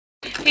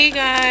Hey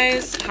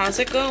guys, how's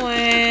it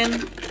going?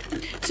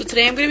 So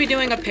today I'm going to be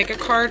doing a pick a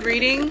card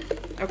reading,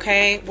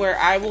 okay, where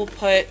I will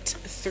put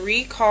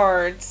 3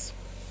 cards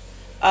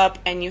up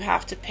and you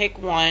have to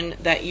pick one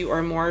that you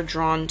are more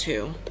drawn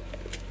to.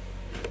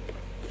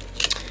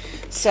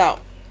 So,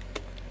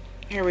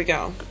 here we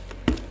go.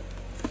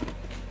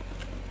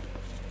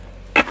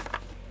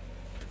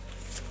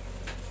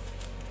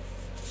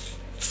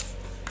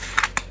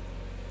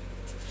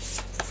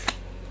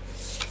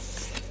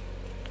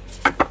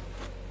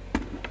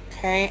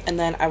 Okay, and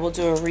then I will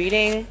do a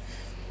reading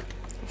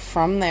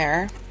from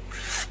there.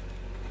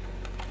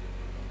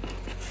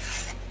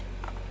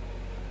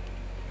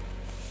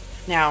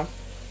 Now,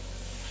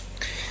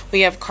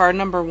 we have card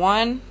number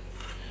 1,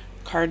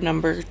 card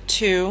number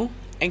 2,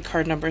 and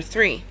card number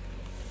 3.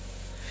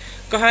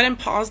 Go ahead and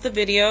pause the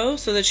video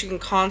so that you can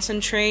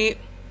concentrate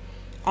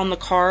on the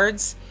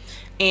cards,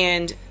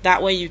 and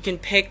that way you can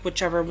pick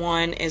whichever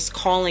one is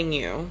calling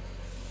you.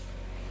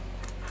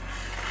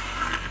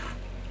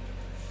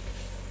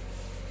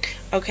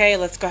 Okay,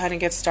 let's go ahead and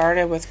get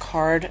started with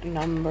card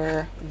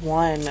number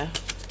 1.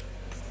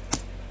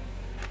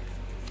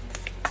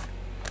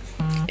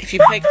 If you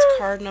picked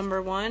card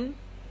number 1,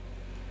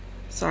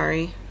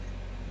 sorry.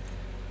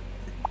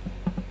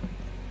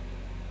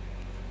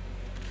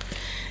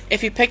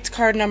 If you picked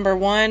card number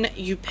 1,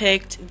 you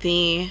picked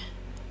the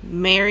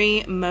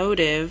Merry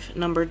Motive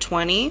number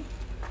 20.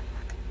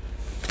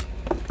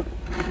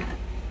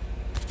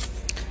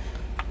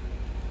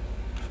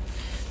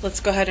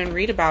 Let's go ahead and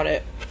read about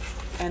it.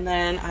 And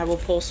then I will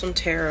pull some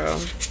tarot.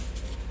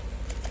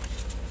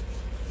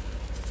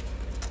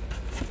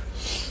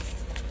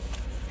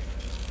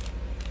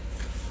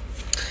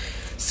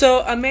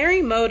 So a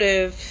merry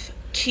motive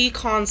key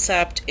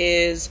concept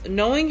is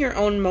knowing your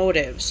own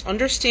motives,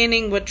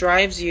 understanding what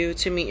drives you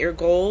to meet your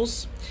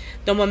goals,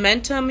 the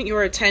momentum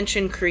your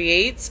attention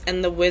creates,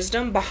 and the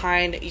wisdom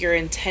behind your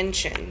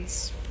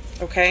intentions.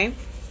 Okay?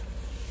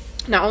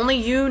 Now only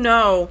you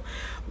know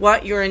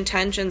what your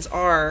intentions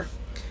are.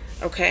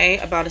 Okay,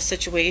 about a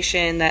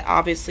situation that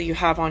obviously you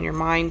have on your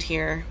mind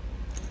here.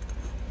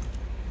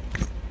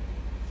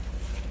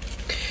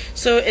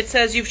 So it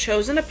says you've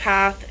chosen a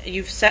path,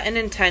 you've set an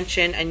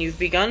intention, and you've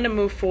begun to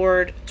move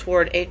forward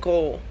toward a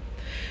goal.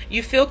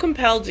 You feel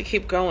compelled to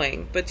keep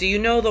going, but do you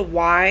know the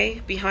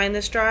why behind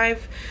this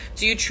drive?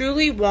 Do you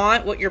truly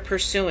want what you're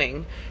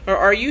pursuing, or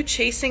are you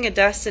chasing a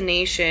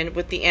destination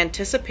with the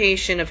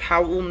anticipation of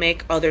how it will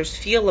make others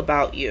feel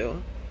about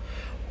you,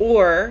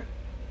 or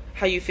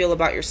how you feel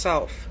about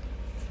yourself?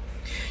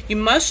 You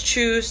must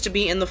choose to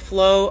be in the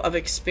flow of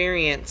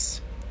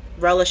experience,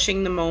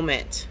 relishing the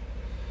moment.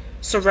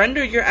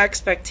 Surrender your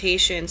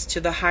expectations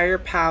to the higher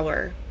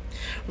power,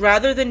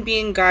 rather than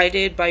being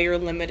guided by your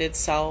limited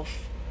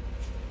self.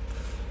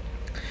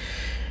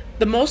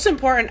 The most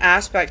important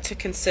aspect to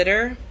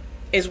consider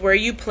is where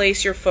you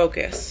place your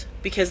focus,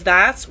 because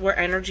that's where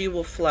energy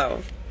will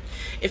flow.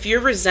 If you're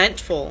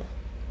resentful,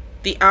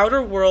 the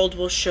outer world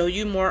will show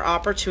you more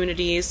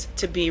opportunities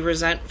to be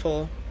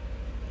resentful.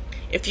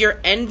 If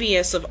you're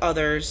envious of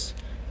others,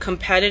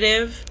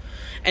 competitive,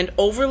 and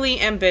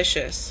overly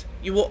ambitious,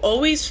 you will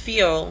always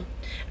feel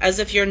as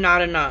if you're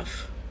not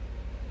enough.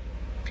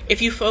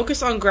 If you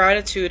focus on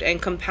gratitude and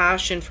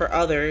compassion for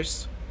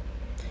others,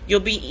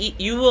 you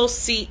will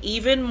see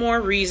even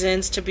more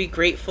reasons to be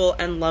grateful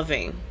and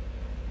loving.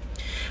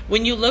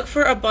 When you look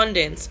for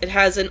abundance, it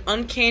has an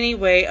uncanny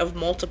way of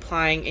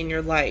multiplying in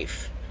your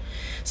life.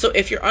 So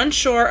if you're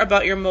unsure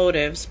about your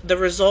motives, the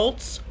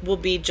results will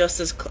be just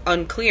as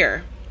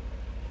unclear.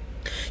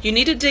 You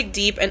need to dig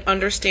deep and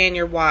understand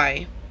your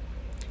why.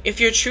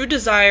 If your true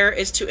desire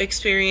is to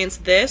experience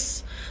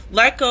this,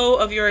 let go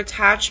of your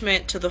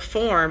attachment to the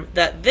form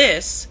that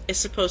this is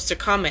supposed to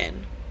come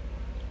in.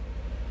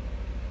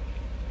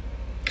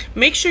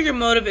 Make sure your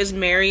motive is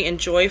merry and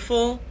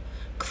joyful,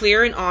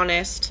 clear and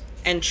honest,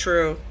 and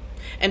true.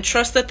 And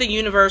trust that the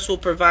universe will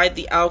provide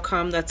the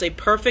outcome that's a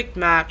perfect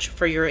match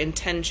for your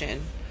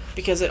intention,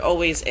 because it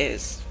always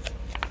is.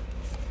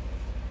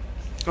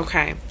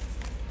 Okay.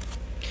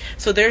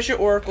 So there's your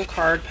oracle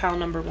card, pile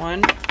number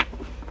 1.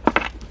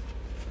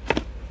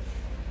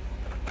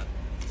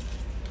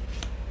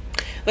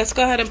 Let's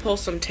go ahead and pull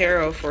some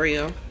tarot for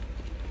you.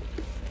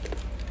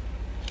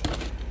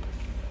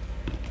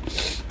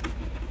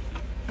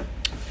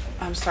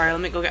 I'm sorry,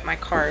 let me go get my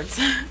cards.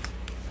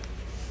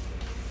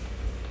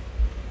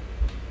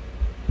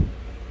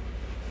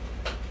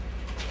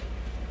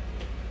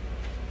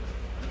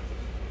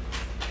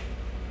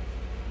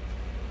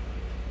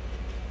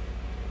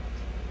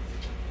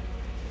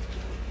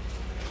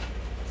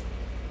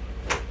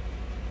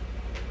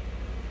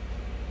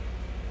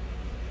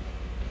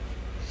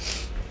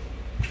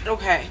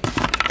 Okay.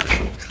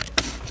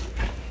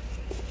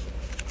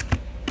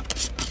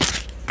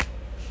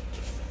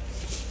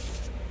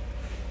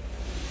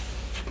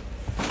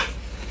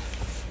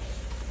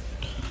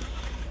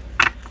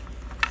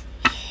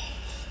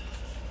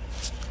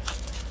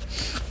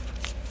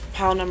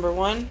 Pile number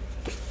 1.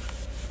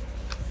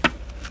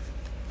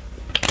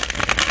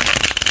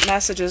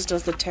 Messages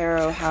does the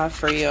tarot have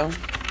for you?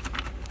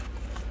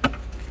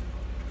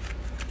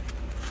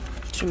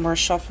 2 more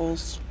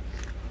shuffles.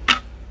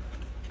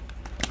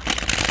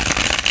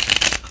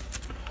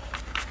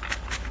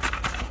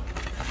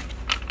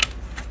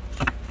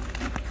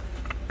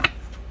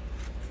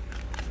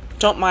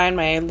 Don't mind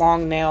my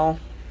long nail.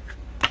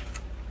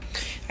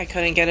 I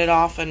couldn't get it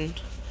off, and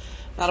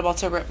not about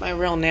to rip my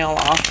real nail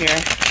off here.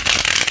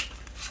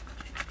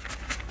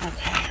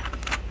 Okay.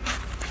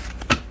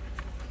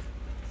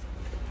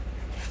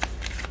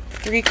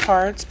 3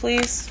 cards,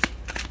 please.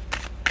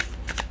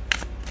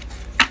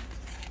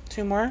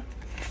 2 more.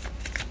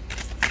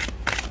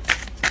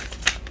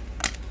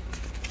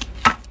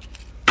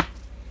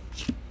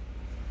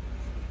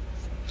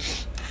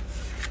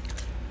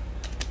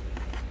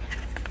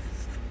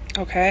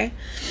 Okay.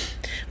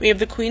 We have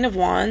the Queen of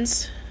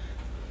Wands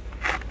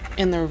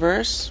in the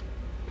reverse.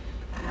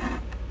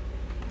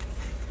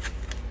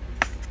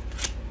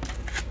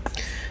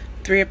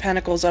 Three of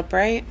Pentacles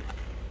upright.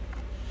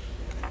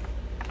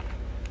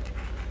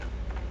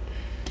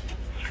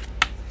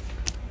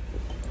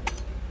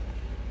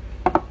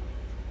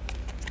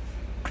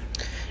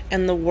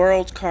 And the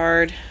World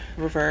card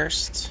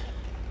reversed.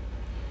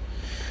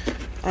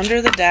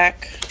 Under the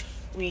deck,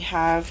 we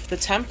have the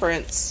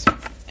Temperance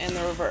in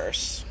the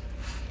reverse.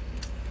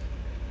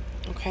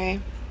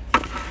 Okay.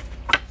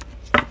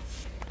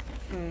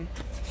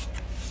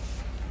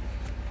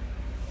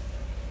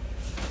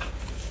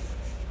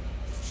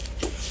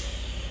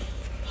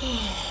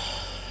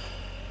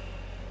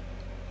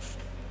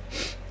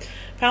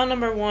 Pile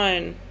number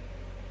 1.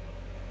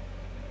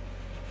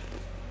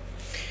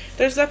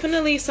 There's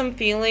definitely some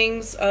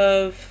feelings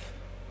of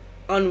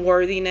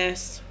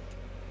unworthiness,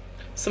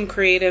 some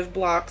creative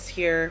blocks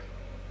here.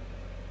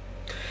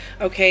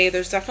 Okay,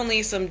 there's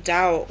definitely some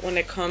doubt when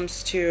it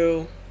comes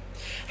to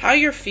how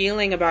you're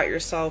feeling about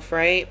yourself,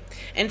 right?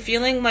 And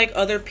feeling like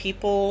other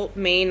people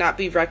may not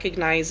be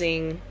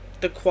recognizing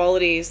the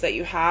qualities that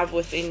you have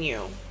within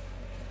you.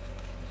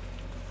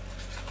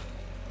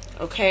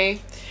 Okay?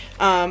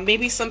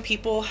 Maybe some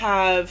people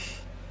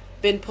have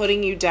been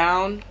putting you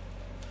down,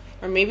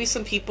 or maybe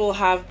some people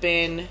have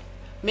been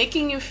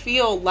making you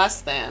feel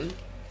less than.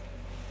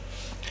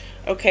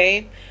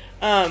 Okay?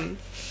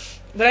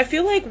 But I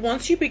feel like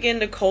once you begin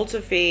to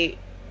cultivate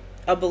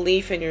a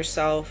belief in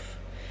yourself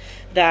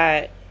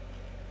that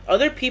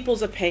other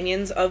people's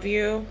opinions of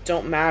you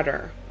don't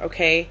matter,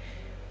 okay?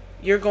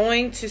 You're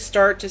going to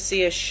start to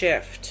see a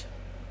shift,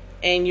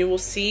 and you will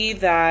see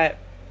that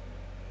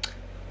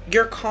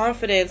your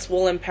confidence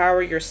will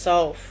empower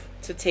yourself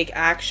to take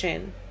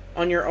action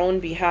on your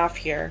own behalf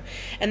here,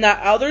 and that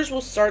others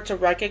will start to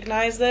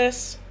recognize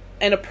this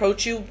and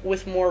approach you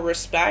with more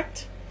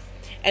respect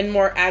and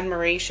more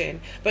admiration.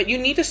 But you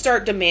need to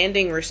start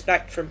demanding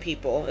respect from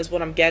people, is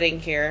what I'm getting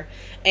here.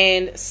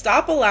 And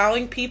stop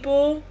allowing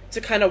people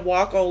to kind of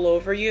walk all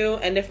over you.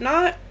 And if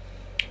not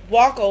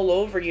walk all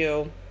over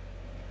you,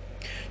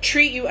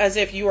 treat you as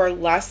if you are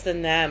less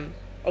than them.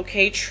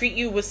 Okay? Treat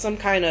you with some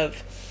kind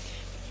of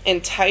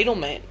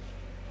entitlement.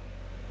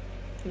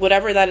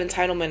 Whatever that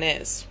entitlement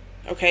is.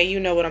 Okay? You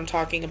know what I'm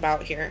talking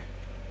about here.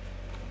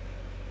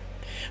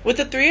 With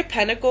the 3 of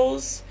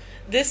Pentacles,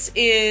 this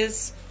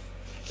is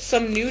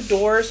some new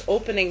doors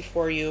opening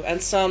for you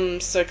and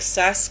some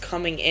success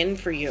coming in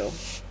for you.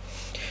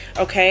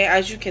 Okay,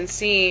 as you can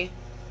see,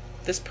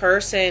 this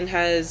person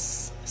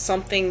has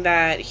something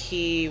that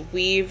he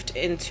weaved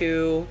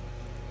into,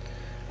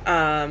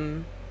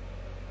 it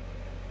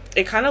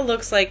kind of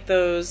looks like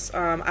those,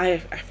 I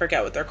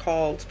forget what they're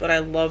called, but I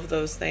love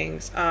those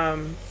things,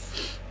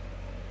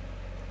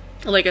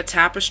 like a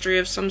tapestry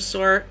of some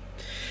sort.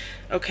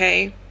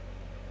 Okay,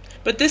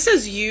 but this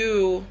is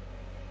you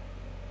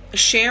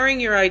sharing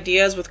your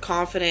ideas with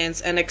confidence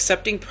and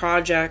accepting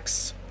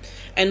projects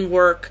and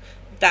work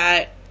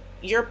that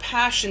you're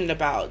passionate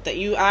about, that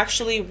you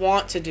actually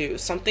want to do,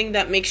 something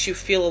that makes you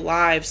feel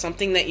alive,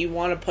 something that you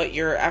want to put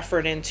your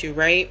effort into,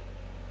 right?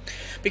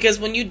 Because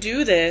when you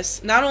do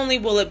this, not only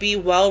will it be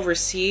well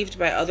received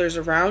by others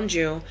around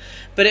you,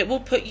 but it will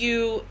put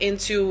you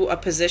into a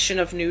position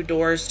of new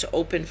doors to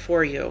open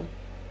for you.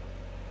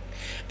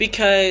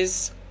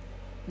 Because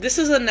this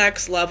is the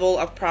next level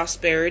of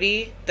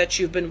prosperity that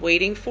you've been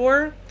waiting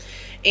for.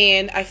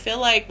 And I feel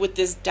like with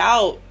this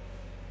doubt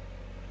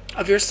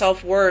of your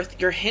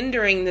self-worth, you're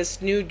hindering this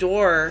new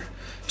door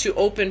to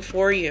open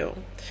for you.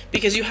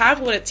 Because you have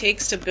what it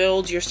takes to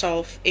build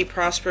yourself a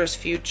prosperous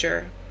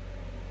future.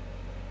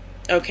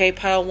 Okay,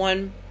 pile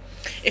 1.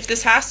 If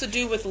this has to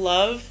do with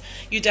love,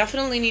 you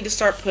definitely need to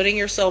start putting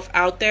yourself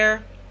out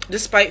there,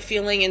 despite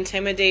feeling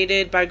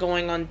intimidated by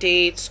going on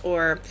dates,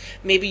 or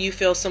maybe you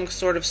feel some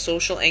sort of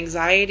social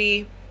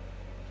anxiety.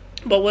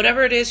 But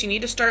whatever it is, you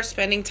need to start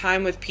spending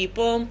time with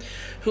people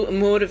who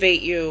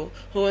motivate you,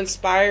 who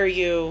inspire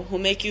you, who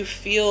make you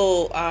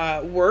feel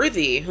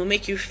worthy, who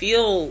make you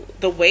feel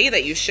the way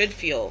that you should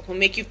feel, who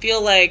make you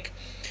feel like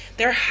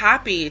they're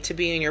happy to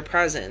be in your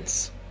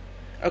presence.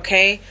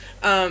 Okay?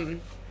 But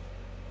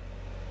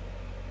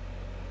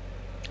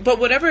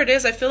whatever it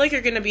is, I feel like you're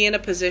going to be in a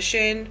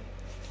position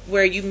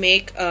where you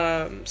make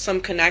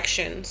some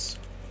connections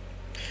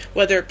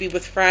whether it be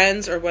with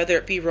friends or whether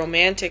it be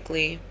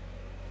romantically.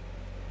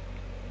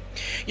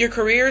 Your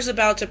career is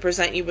about to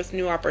present you with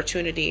new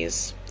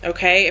opportunities,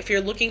 okay? If you're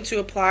looking to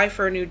apply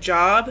for a new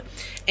job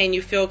and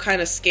you feel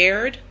kind of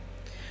scared,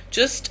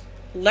 just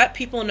let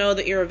people know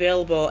that you're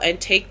available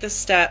and take the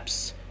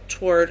steps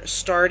toward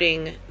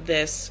starting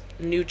this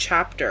new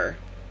chapter,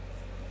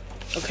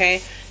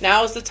 okay?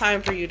 Now is the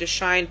time for you to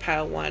shine,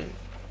 pile one.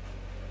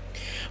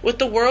 With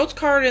the World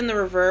card in the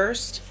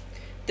reversed,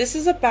 this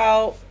is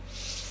about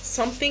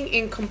something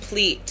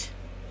incomplete.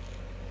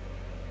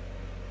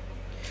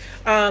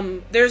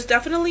 There's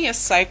definitely a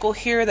cycle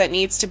here that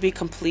needs to be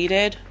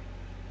completed.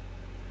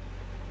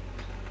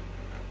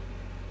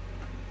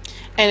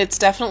 And it's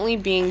definitely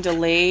being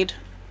delayed.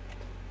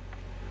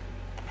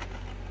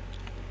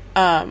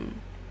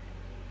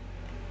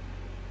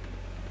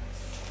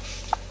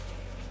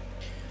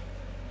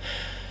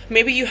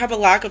 Maybe you have a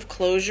lack of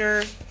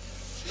closure,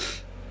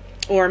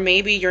 or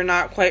maybe you're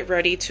not quite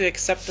ready to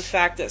accept the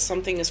fact that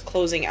something is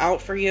closing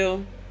out for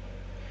you.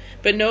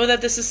 But know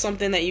that this is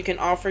something that you can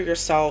offer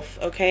yourself,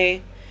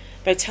 okay?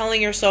 By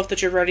telling yourself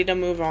that you're ready to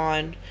move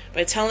on.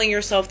 By telling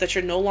yourself that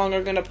you're no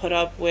longer going to put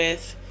up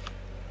with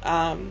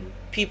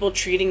people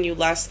treating you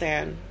less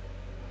than.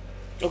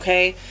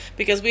 Okay?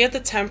 Because we have the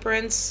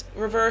Temperance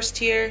reversed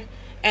here.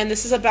 And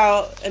this is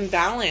about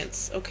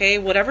imbalance, okay?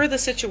 Whatever the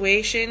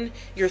situation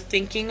you're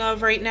thinking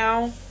of right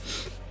now,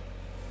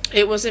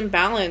 it was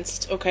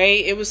imbalanced,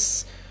 okay? It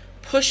was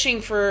pushing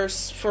for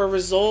a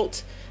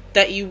result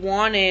that you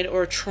wanted,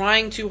 or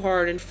trying too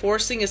hard and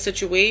forcing a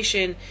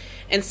situation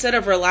instead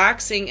of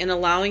relaxing and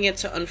allowing it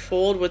to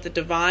unfold with the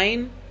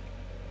divine.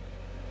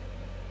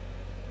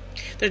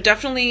 There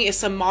definitely is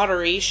some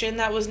moderation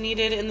that was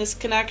needed in this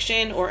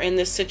connection or in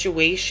this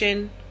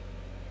situation.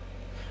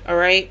 All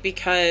right?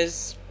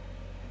 Because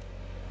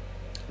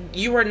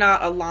you are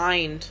not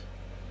aligned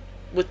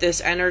with this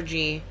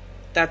energy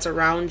that's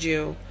around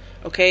you.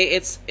 Okay?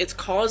 It's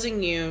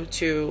causing you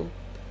to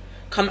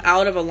come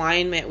out of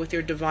alignment with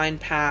your divine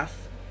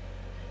path.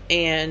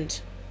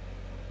 And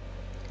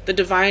the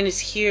divine is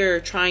here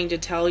trying to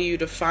tell you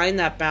to find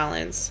that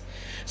balance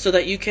so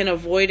that you can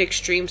avoid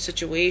extreme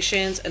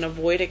situations and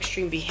avoid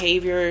extreme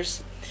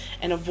behaviors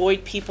and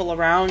avoid people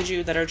around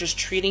you that are just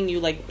treating you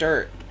like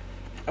dirt.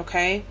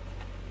 Okay?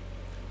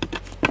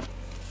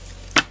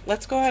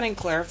 Let's go ahead and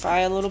clarify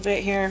a little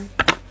bit here.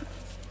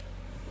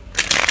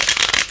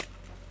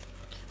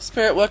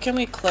 Spirit, what can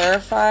we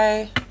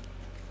clarify?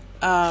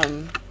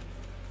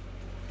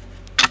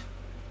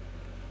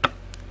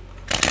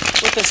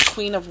 With this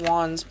Queen of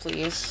Wands,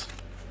 please.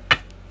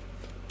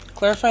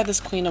 Clarify this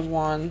Queen of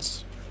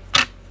Wands.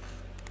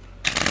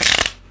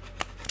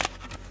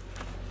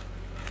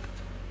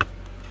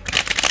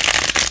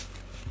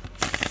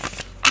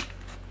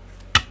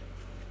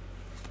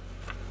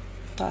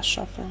 Last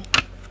shuffle.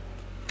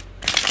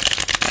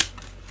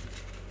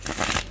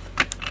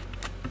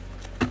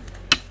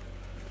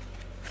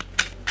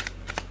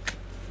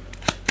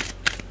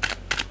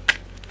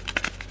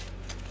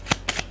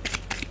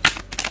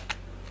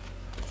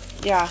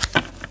 Yeah.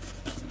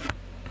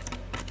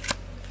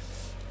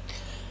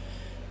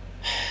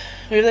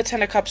 We have the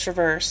Ten of Cups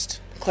reversed,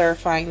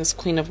 clarifying this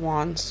Queen of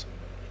Wands.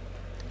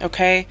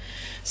 Okay?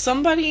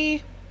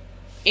 Somebody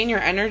in your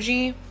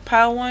energy,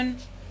 pile one,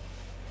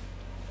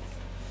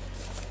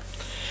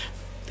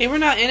 they were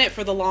not in it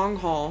for the long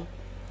haul.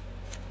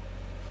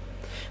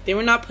 They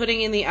were not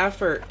putting in the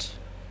effort.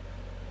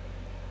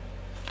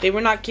 They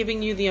were not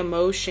giving you the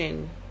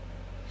emotion.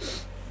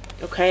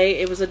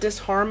 Okay? It was a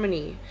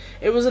disharmony.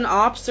 It was an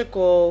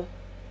obstacle.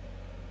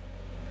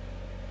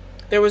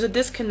 There was a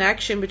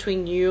disconnection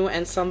between you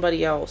and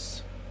somebody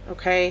else.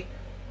 Okay?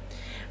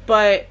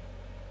 But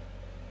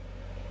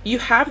you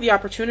have the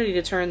opportunity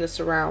to turn this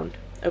around.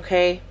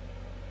 Okay?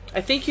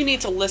 I think you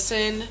need to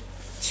listen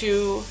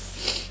to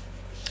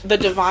the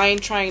divine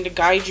trying to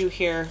guide you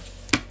here.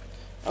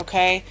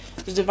 Okay?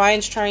 The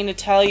divine's trying to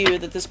tell you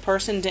that this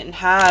person didn't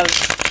have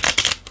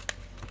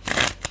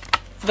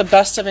the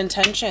best of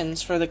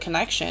intentions for the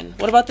connection.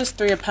 What about this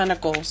Three of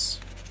Pentacles?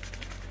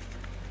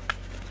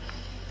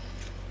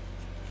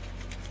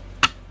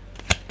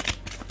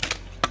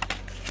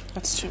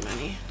 That's too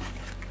many.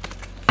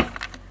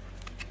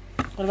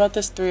 What about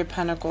this Three of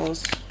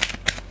Pentacles?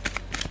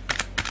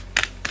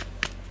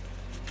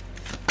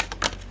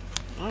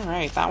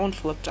 Alright, that one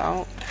flipped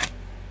out.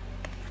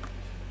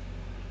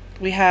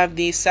 We have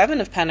the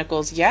Seven of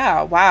Pentacles.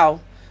 Yeah, wow.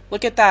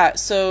 Look at that.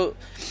 So,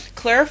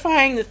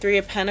 clarifying the Three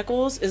of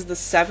Pentacles is the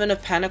Seven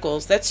of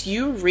Pentacles. That's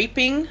you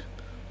reaping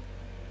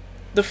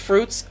the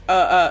fruits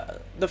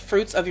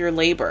of your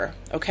labor,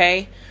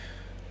 okay?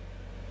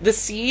 The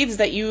seeds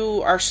that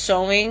you are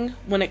sowing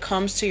when it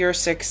comes to your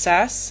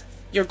success,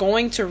 you're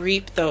going to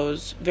reap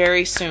those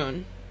very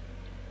soon.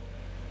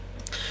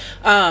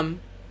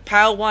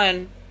 Pile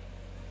one,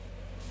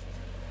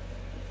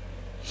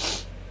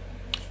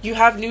 you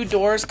have new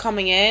doors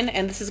coming in,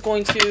 and this is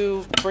going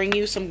to bring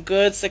you some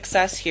good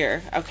success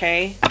here,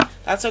 okay?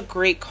 That's a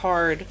great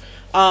card.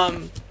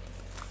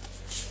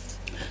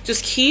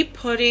 Just keep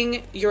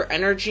putting your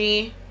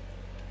energy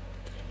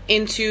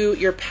into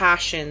your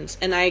passions,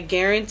 and I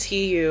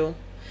guarantee you,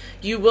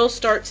 you will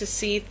start to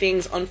see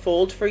things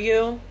unfold for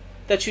you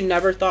that you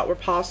never thought were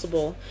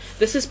possible.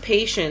 This is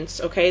patience,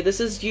 okay? This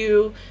is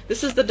you.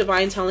 This is the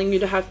divine telling you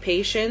to have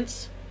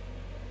patience,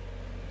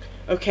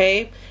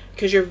 okay?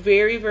 Because you're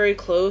very, very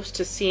close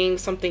to seeing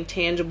something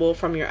tangible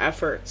from your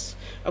efforts,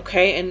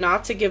 okay? And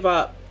not to give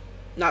up.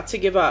 Not to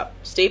give up.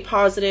 Stay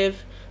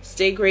positive.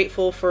 Stay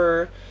grateful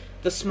for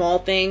the small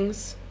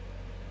things.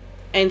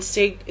 And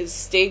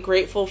stay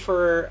grateful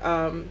for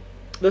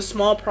the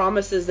small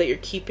promises that you're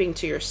keeping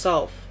to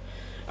yourself.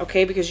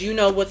 Okay, because you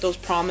know what those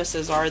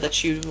promises are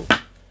that you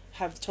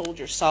have told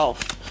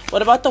yourself.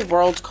 What about the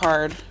World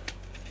card?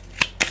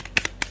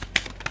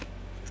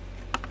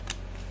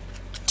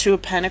 Two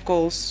of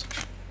Pentacles.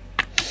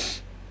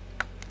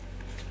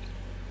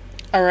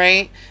 All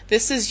right,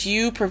 this is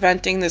you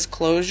preventing this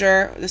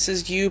closure. This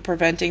is you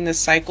preventing this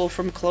cycle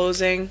from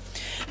closing,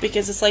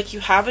 because it's like you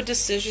have a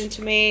decision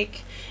to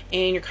make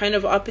and you're kind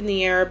of up in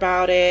the air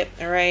about it.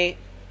 All right,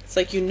 it's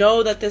like you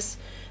know that this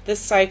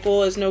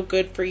cycle is no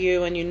good for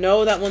you, and you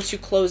know that once you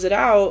close it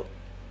out,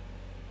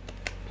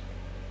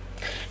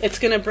 it's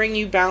going to bring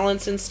you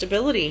balance and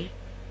stability.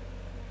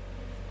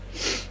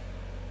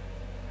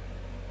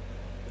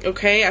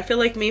 Okay, I feel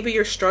like maybe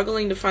you're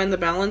struggling to find the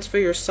balance for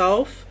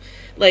yourself,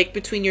 like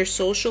between your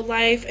social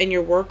life and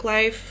your work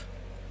life.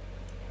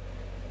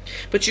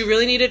 But you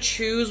really need to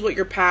choose what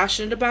you're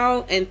passionate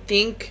about and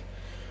think,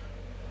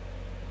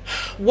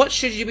 what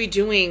should you be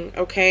doing,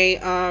 okay?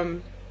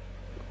 And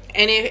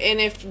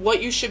if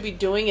what you should be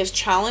doing is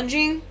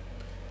challenging,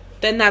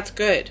 then that's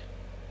good.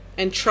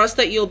 And trust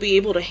that you'll be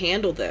able to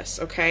handle this,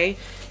 okay?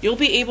 You'll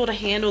be able to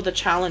handle the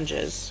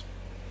challenges.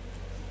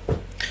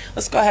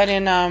 Let's go ahead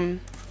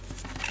and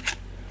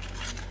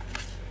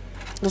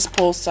let's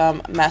pull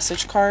some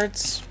message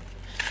cards.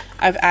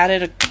 I've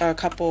added a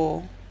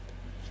couple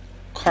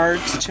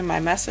cards to my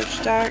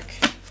message deck.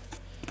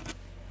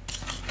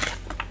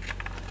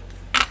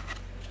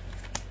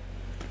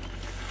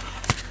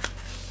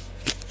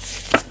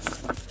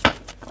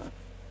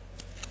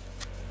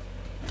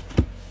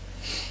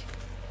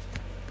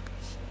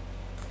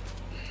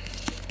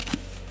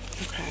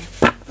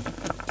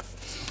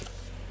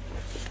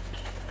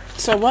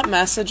 So what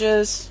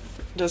messages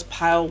does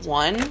pile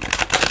 1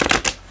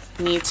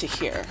 need to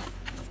hear?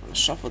 I'll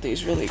shuffle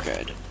these really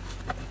good.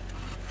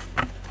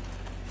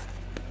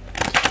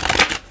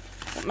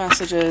 What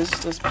messages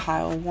does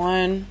pile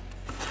 1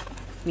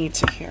 need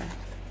to hear?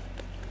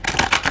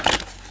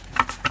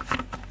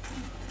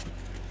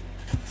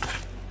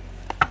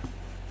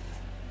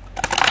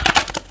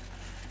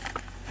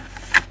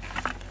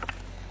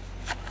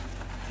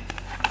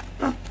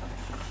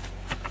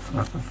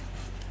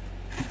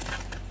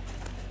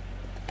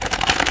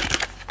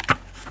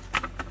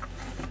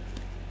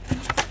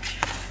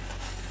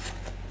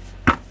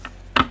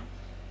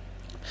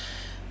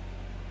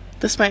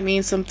 This might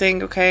mean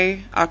something,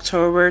 okay?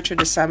 October to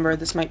December.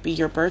 This might be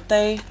your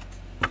birthday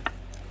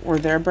or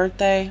their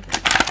birthday.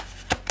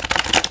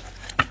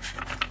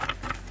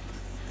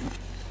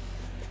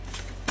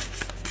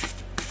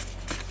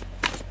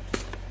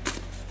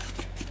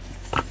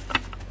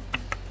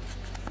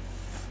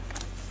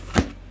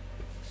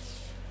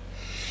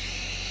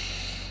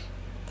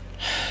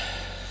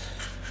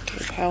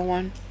 Okay, pile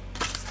 1.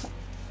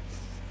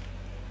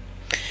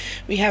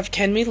 We have,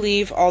 can we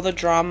leave all the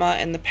drama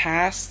in the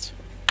past?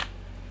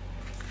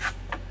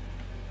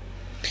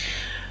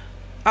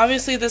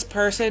 Obviously, this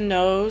person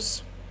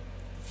knows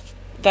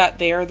that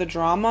they are the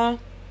drama.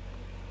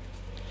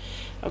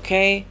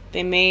 Okay?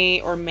 They may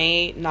or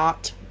may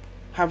not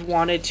have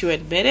wanted to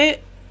admit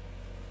it.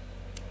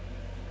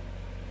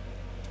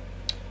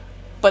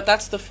 But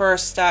that's the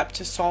first step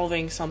to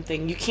solving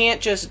something. You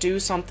can't just do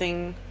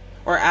something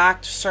or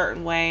act a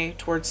certain way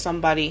towards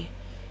somebody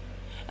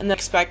and then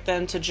expect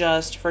them to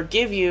just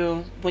forgive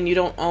you when you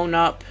don't own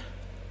up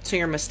to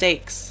your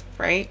mistakes,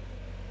 right?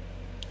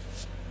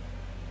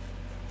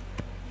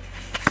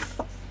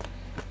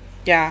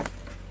 Yeah,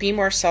 be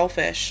more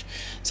selfish.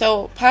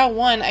 So, pile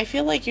 1, I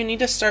feel like you need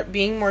to start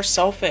being more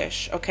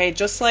selfish, okay?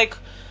 Just like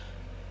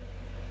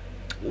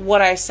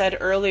what I said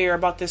earlier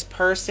about this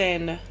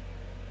person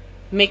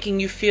making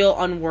you feel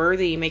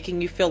unworthy,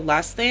 making you feel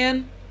less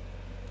than.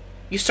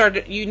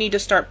 You need to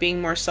start being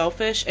more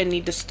selfish and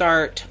need to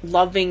start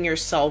loving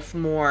yourself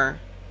more.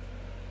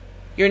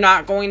 You're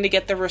not going to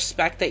get the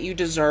respect that you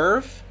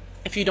deserve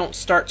if you don't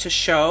start to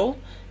show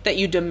that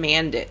you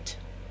demand it.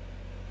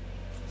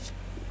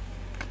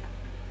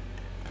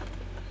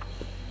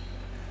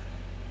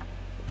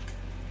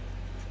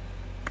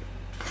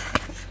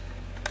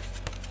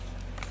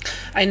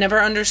 I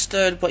never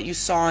understood what you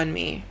saw in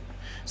me.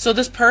 So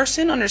this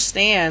person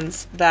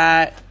understands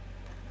that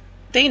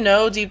they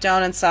know deep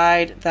down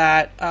inside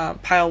that,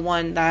 pile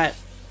 1, that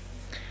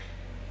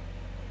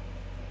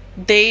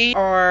they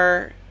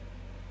are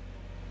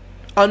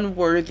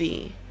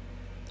unworthy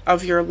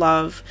of your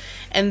love.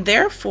 And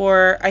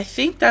therefore, I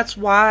think that's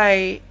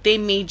why they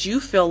made you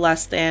feel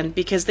less than,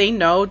 because they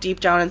know deep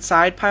down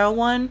inside, pile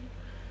 1,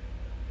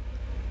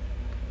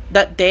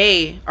 that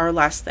they are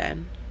less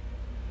than.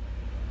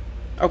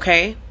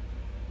 Okay?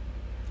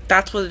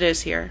 That's what it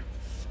is here.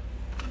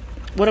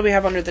 What do we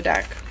have under the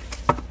deck?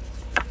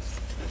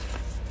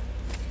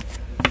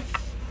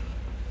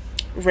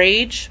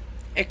 Rage,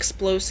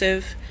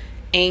 explosive,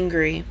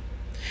 angry.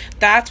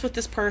 That's what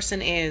this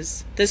person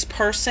is. This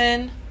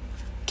person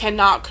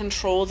cannot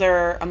control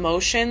their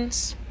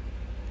emotions.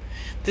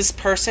 This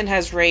person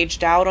has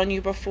raged out on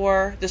you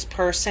before. This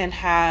person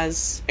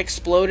has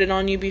exploded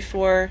on you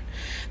before.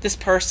 This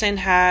person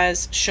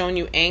has shown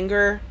you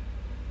anger.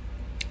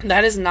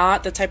 That is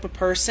not the type of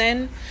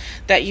person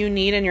that you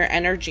need in your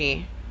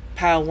energy,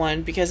 Pile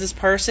 1, because this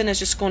person is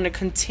just going to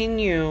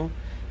continue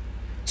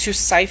to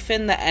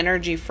siphon the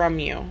energy from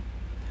you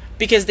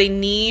because they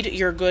need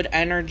your good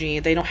energy.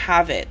 They don't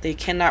have it. They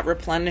cannot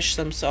replenish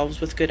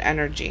themselves with good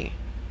energy.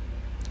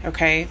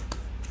 Okay?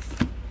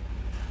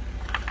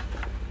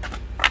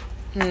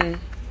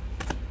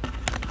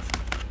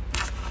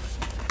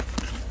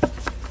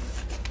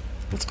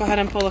 Let's go ahead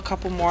and pull a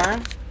couple more.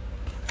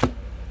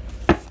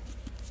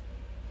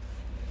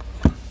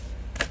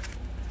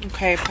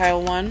 Okay,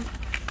 Pile 1.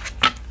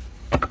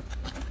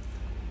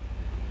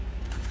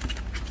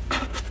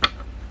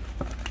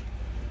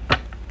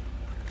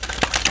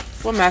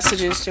 What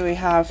messages do we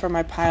have for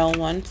my Pile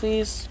 1,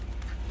 please?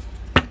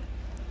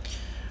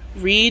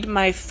 Read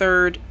my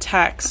third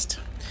text.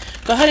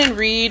 Go ahead and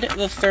read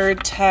the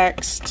third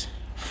text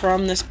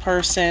from this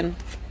person.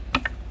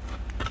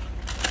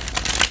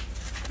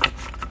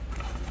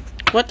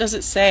 What does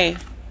it say?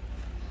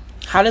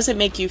 How does it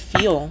make you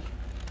feel?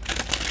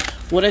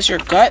 What does your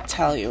gut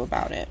tell you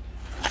about it?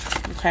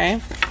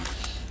 Okay.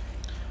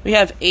 We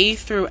have A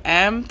through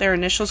M. Their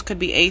initials could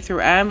be A through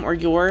M, or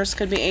yours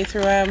could be A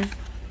through M.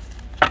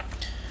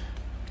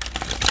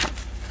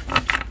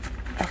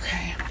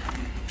 Okay.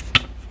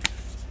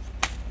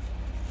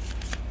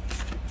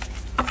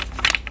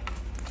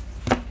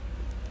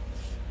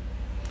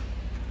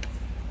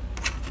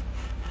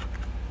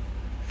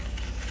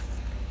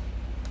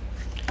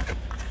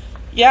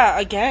 Yeah,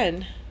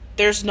 again,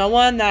 there's no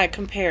one that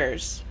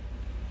compares.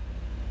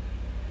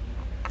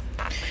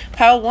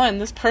 Pile 1,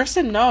 this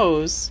person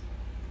knows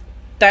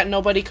that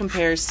nobody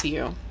compares to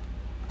you.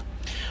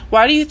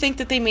 Why do you think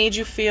that they made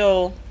you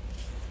feel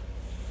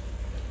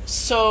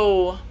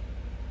so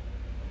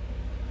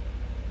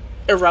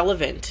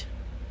irrelevant?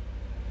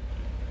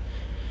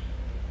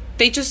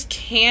 They just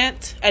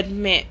can't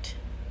admit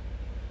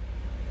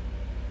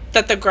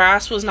that the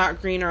grass was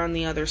not greener on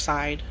the other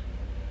side.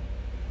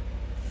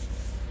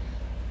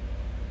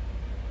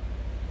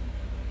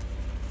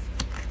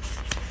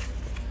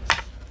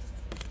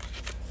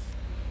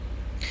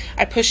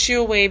 I push you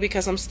away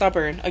because I'm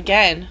stubborn.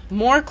 Again,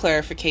 more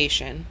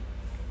clarification.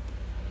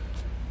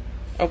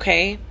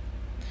 Okay?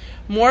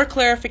 More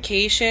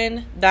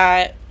clarification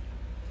that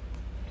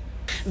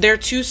they're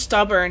too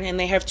stubborn and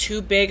they have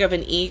too big of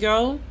an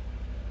ego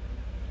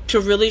to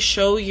really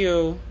show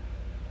you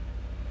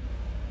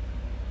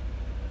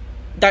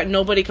that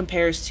nobody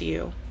compares to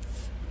you.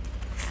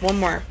 One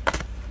more.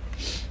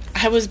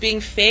 I was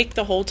being fake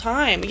the whole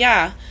time.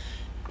 Yeah.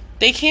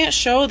 They can't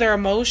show their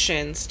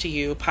emotions to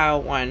you, Pile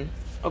 1.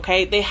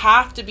 Okay? They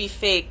have to be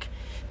fake.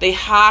 They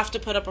have to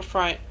put up a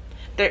front.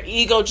 Their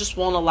ego just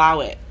won't allow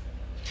it.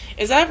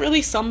 Is that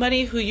really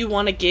somebody who you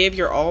want to give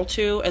your all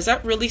to? Is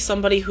that really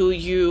somebody who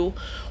you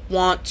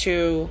want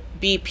to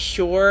be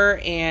pure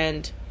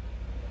and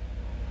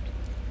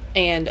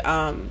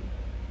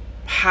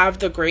have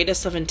the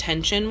greatest of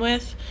intention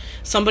with?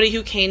 Somebody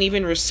who can't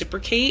even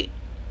reciprocate?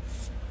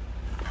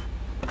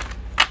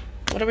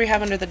 What do we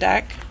have under the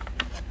deck?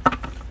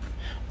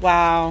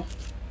 Wow.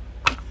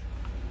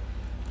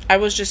 I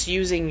was just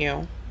using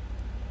you.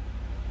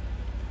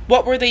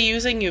 What were they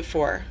using you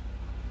for?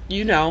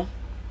 You know.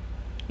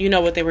 You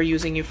know what they were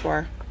using you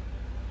for.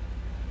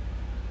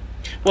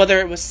 Whether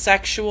it was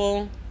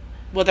sexual,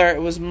 whether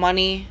it was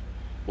money,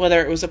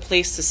 whether it was a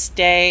place to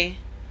stay,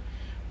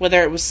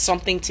 whether it was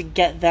something to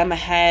get them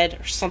ahead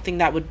or something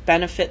that would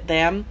benefit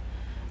them,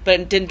 but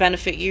it didn't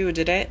benefit you,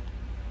 did it?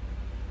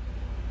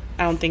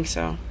 I don't think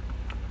so.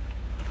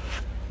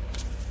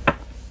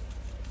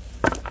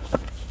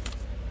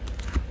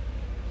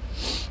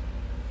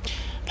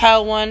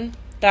 Pile 1,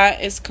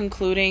 that is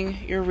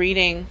concluding your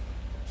reading.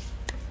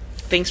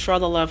 Thanks for all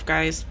the love,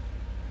 guys.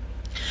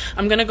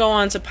 I'm going to go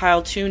on to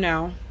Pile 2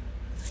 now.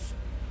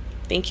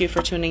 Thank you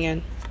for tuning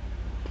in.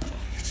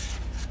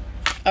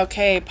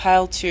 Okay,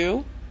 Pile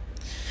 2.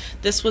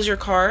 This was your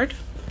card.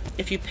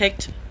 If you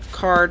picked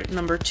card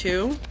number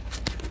 2.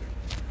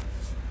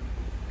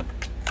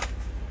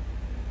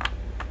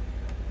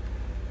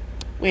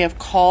 We have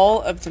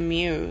Call of the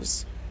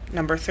Muse,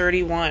 number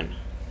 31.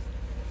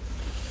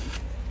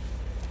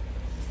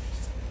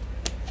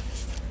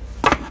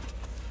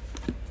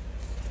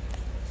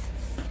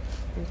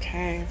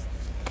 Okay.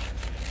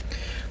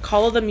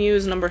 Call of the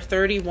Muse, number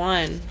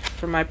 31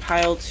 for my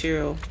Pile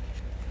 2.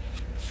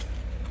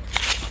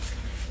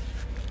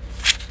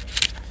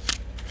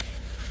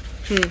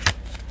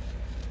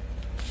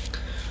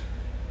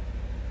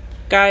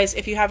 Guys,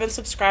 if you haven't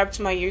subscribed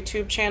to my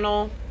YouTube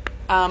channel,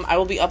 I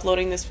will be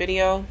uploading this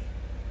video,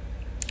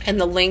 and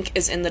the link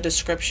is in the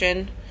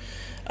description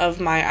of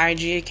my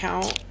IG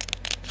account.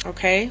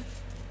 Okay?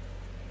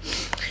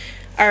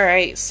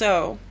 Alright,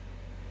 so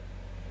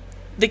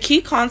the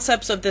key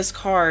concepts of this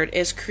card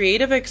is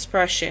creative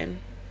expression,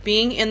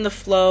 being in the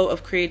flow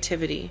of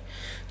creativity,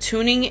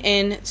 tuning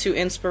in to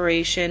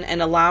inspiration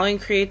and allowing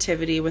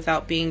creativity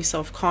without being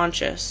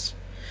self-conscious,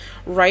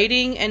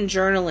 writing and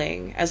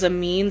journaling as a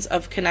means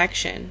of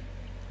connection.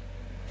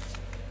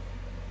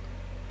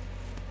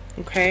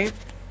 Okay?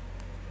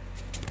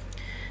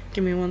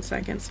 Give me 1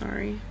 second,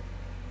 sorry.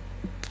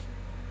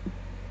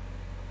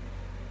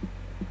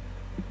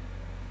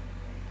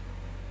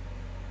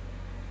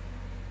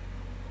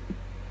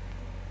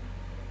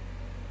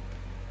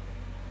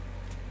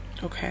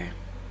 Okay.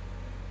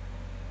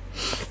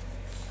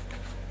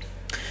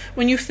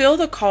 When you feel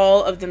the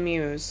call of the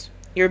muse,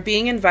 you're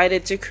being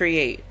invited to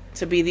create,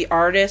 to be the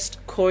artist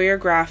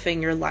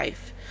choreographing your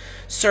life,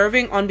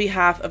 serving on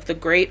behalf of the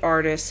great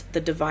artist,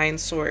 the divine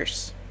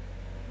source.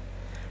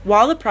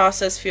 While the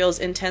process feels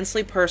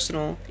intensely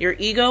personal, your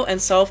ego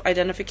and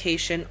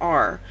self-identification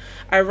are,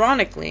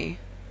 ironically,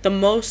 the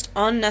most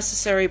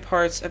unnecessary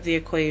parts of the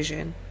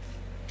equation.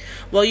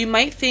 While you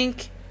might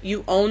think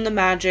you own the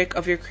magic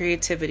of your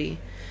creativity,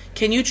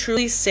 can you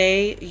truly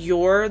say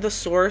you're the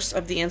source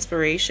of the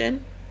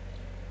inspiration?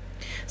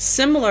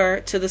 Similar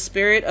to the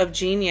spirit of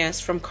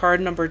genius from card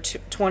number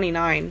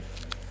 29.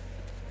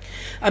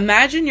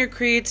 Imagine your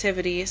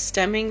creativity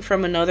stemming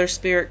from another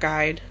spirit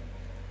guide,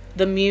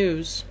 the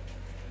muse.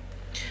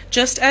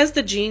 Just as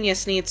the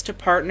genius needs to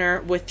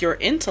partner with your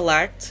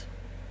intellect,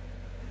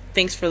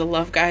 thanks for the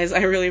love, guys,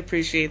 I really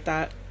appreciate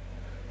that.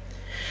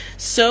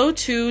 So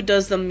too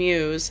does the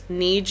muse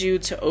need you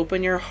to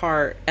open your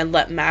heart and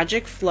let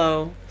magic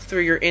flow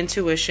through your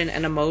intuition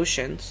and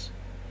emotions.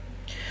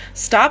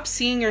 Stop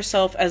seeing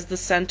yourself as the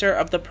center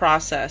of the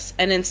process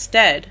and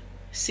instead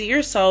see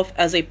yourself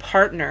as a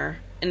partner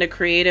in the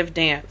creative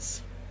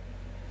dance.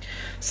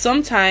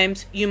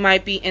 Sometimes you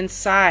might be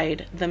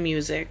inside the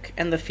music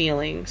and the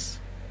feelings.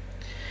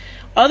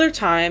 Other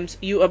times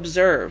you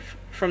observe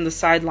from the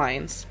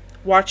sidelines,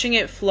 watching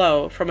it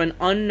flow from an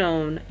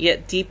unknown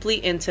yet deeply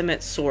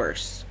intimate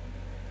source.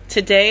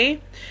 Today,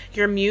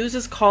 your muse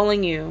is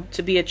calling you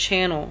to be a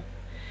channel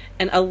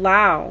and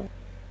allow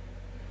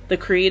the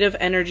creative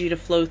energy to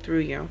flow through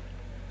you.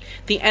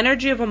 The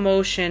energy of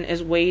emotion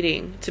is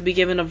waiting to be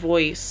given a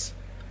voice,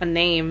 a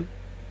name,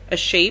 a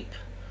shape,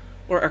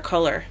 or a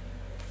color.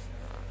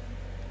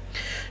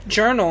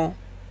 Journal.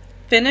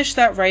 Finish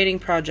that writing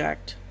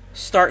project.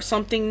 Start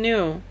something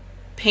new.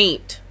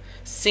 Paint,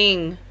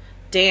 sing,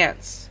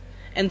 dance,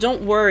 and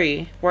don't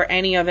worry where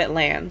any of it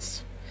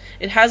lands.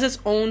 It has its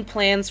own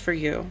plans for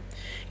you.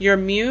 Your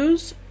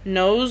muse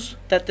knows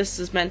that this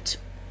is meant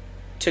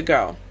to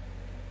go.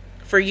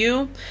 For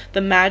you,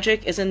 the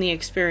magic is in the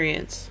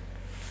experience.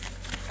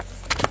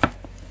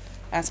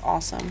 That's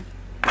awesome.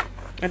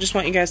 I just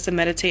want you guys to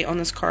meditate on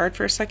this card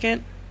for a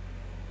second.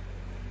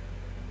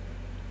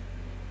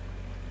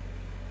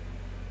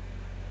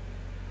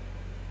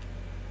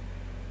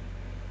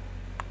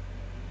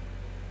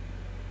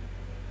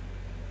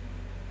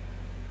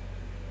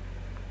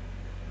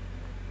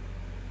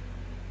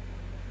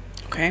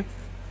 Okay.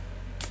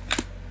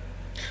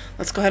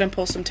 Let's go ahead and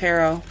pull some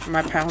tarot for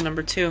my pile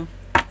number 2.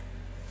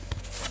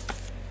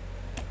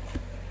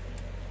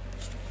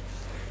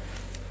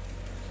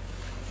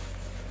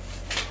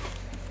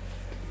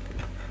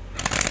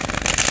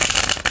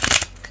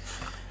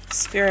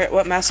 Spirit,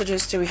 what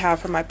messages do we have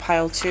for my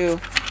pile 2?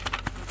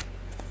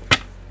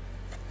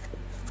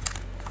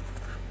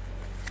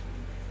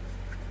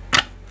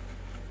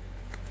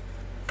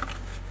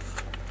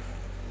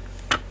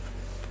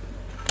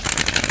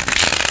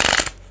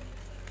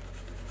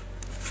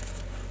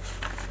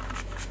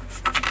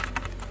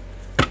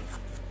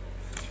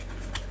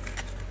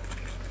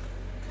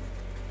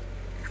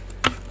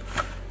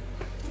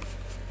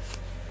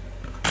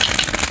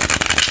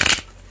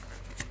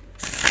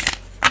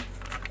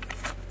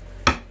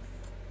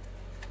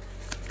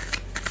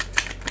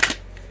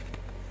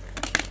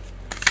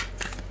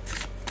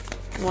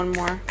 One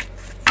more.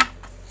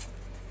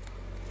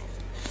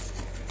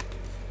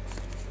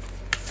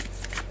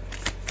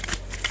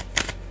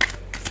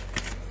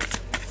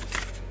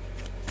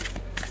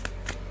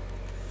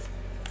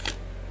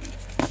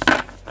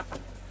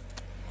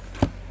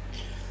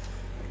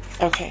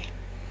 Okay,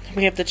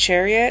 we have the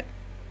Chariot.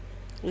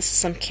 This is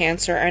some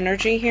Cancer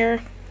energy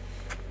here.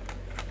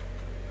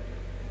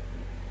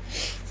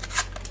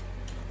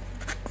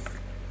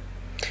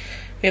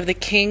 We have the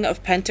King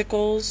of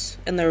Pentacles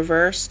in the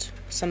reversed,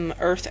 some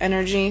Earth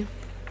energy.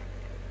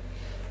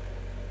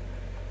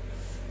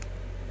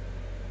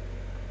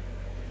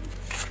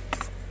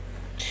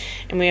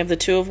 And we have the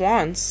Two of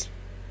Wands.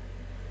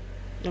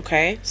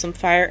 Okay, some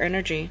fire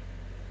energy.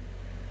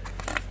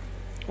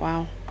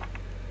 Wow.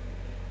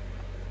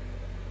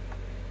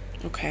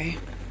 Okay.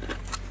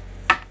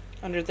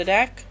 Under the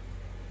deck,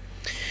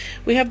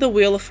 we have the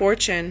Wheel of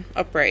Fortune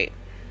upright.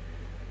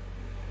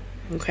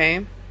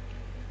 Okay.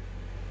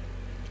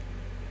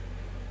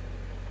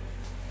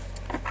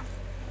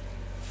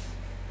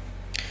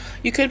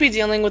 You could be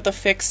dealing with a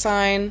fixed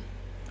sign.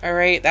 All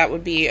right, that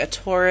would be a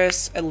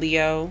Taurus, a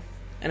Leo,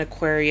 an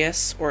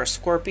Aquarius, or a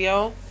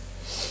Scorpio.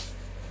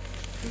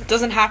 It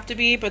doesn't have to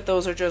be, but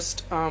those are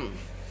just the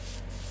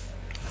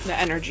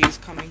energies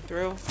coming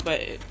through.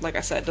 But like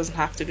I said, it doesn't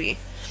have to be.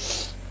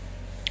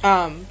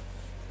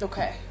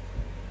 Okay.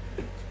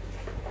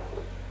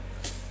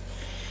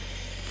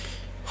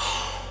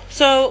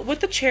 So with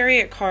the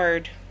Chariot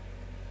card,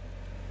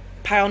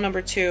 pile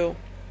number 2,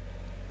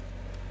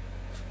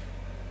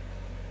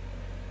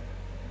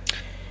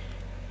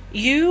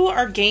 you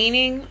are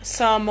gaining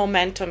some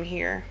momentum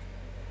here.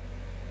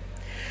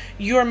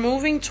 You are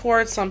moving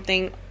towards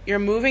something. You're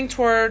moving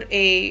toward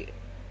a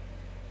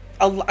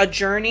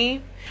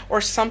journey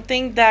or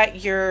something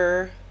that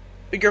you're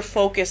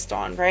focused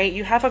on, right?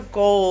 You have a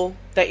goal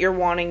that you're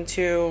wanting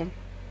to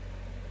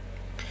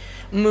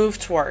move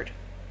toward.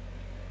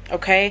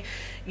 Okay?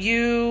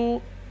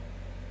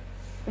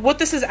 What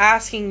this is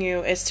asking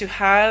you is to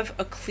have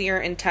a clear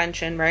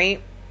intention, right?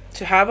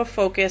 To have a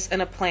focus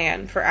and a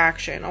plan for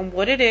action on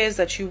what it is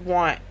that you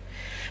want.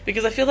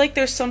 Because I feel like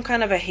there's some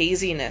kind of a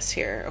haziness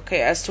here,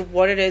 okay, as to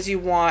what it is you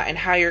want and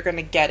how you're going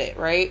to get it,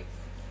 right?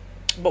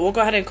 But we'll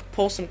go ahead and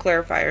pull some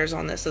clarifiers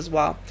on this as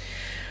well.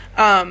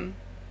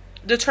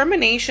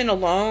 Determination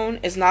alone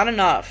is not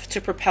enough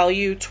to propel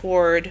you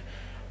toward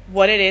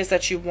what it is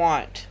that you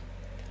want.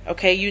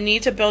 Okay, you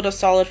need to build a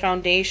solid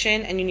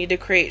foundation and you need to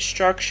create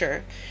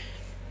structure.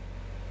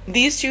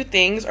 These two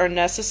things are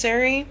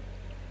necessary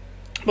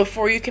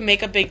before you can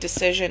make a big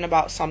decision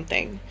about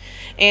something.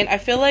 And I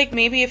feel like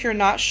maybe if you're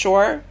not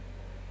sure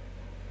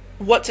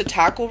what to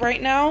tackle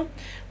right now,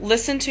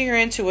 listen to your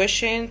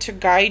intuition to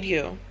guide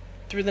you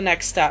through the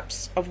next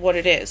steps of what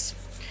it is.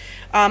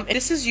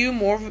 This is you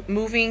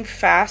moving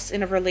fast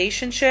in a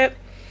relationship.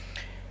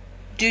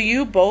 Do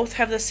you both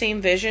have the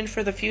same vision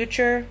for the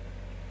future?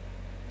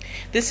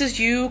 This is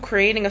you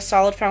creating a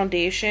solid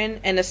foundation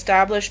and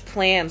established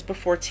plans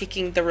before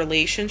taking the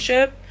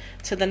relationship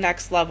to the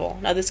next level.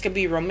 Now, this could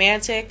be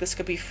romantic, this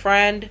could be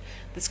friend,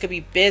 this could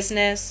be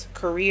business,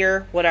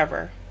 career,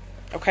 whatever.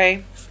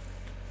 Okay?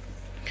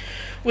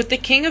 With the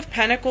King of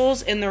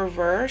Pentacles in the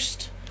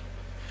reversed,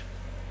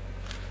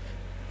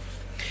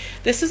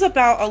 this is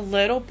about a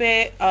little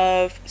bit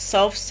of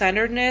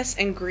self-centeredness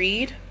and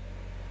greed.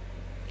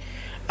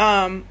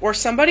 Or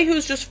somebody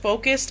who's just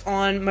focused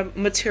on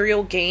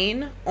material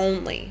gain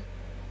only.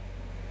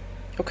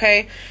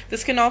 Okay?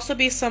 This can also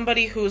be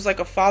somebody who's like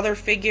a father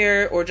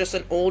figure or just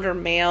an older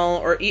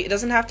male, or it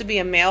doesn't have to be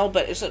a male,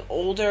 but it's an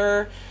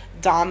older,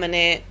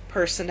 dominant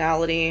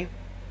personality.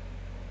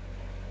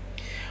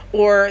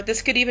 Or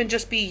this could even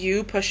just be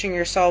you pushing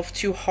yourself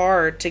too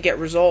hard to get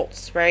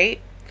results, right?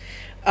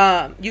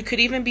 You could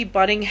even be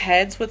butting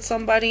heads with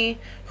somebody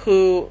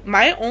who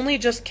might only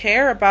just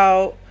care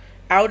about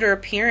outer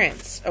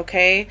appearance,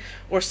 okay?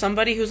 Or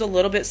somebody who's a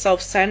little bit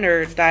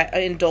self-centered that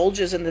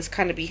indulges in this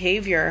kind of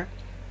behavior.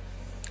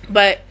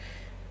 But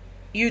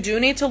you do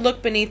need to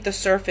look beneath the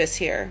surface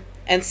here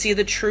and see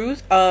the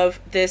truth of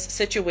this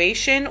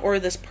situation or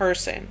this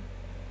person.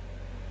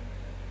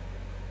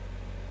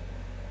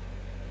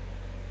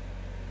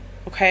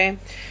 Okay?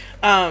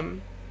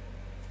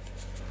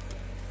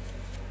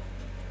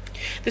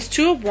 This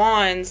Two of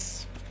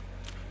Wands,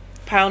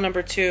 pile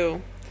number 2,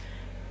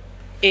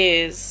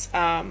 is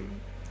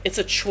it's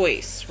a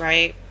choice,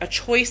 right? A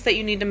choice that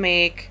you need to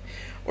make,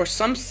 or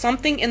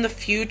something in the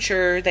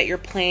future that you're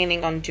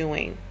planning on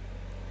doing.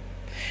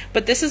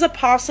 But this is a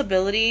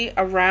possibility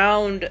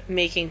around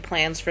making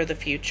plans for the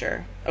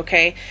future,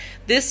 okay?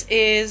 This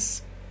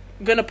is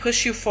going to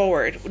push you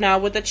forward. Now,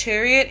 with the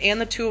Chariot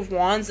and the Two of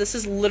Wands, this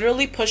is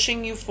literally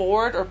pushing you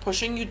forward or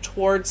pushing you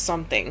towards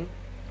something.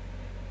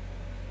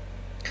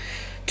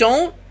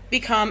 Don't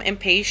become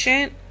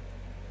impatient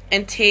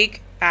and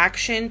take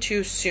action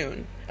too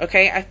soon.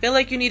 Okay, I feel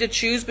like you need to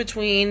choose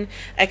between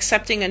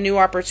accepting a new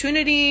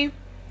opportunity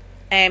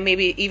and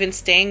maybe even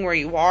staying where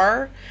you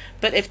are.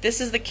 But if this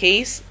is the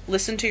case,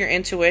 listen to your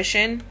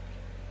intuition.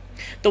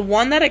 The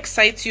one that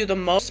excites you the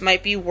most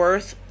might be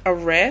worth a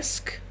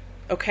risk.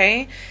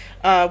 Okay,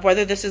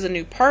 whether this is a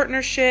new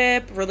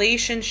partnership,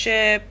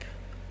 relationship,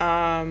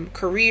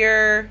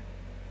 career,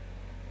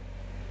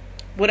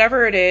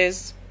 whatever it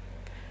is,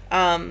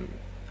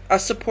 a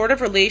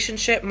supportive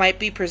relationship might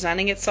be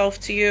presenting itself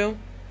to you.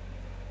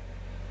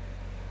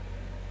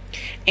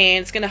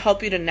 And it's going to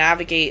help you to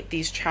navigate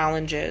these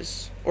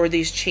challenges or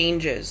these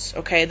changes,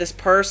 okay? This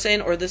person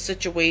or this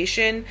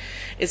situation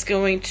is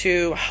going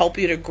to help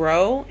you to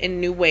grow in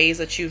new ways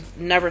that you've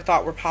never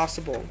thought were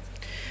possible.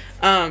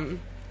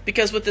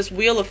 Because with this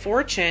Wheel of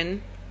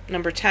Fortune,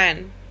 number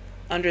 10,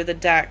 under the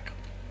deck,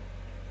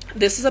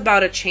 this is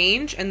about a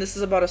change and this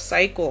is about a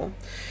cycle.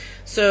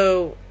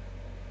 So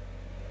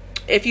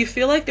if you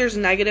feel like there's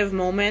negative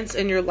moments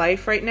in your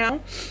life right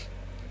now,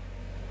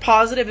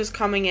 positive is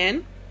coming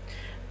in.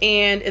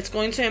 And it's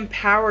going to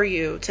empower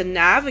you to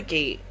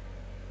navigate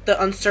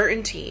the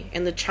uncertainty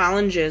and the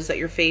challenges that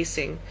you're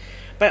facing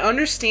by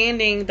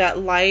understanding that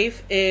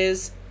life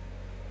is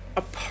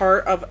a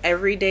part of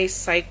everyday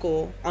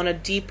cycle on a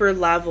deeper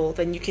level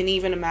than you can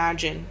even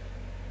imagine.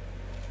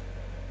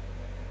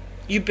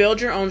 You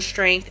build your own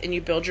strength and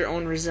you build your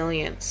own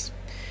resilience.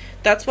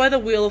 That's why the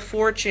Wheel of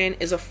Fortune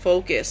is a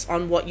focus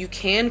on what you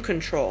can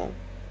control,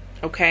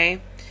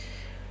 okay?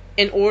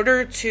 In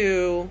order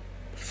to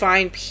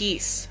find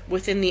peace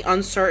within the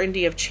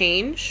uncertainty of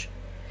change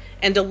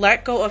and to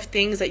let go of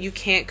things that you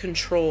can't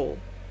control,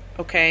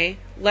 okay?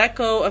 Let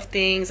go of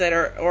things that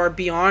are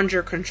beyond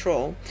your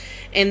control.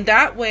 And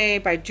that way,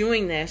 by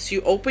doing this,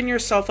 you open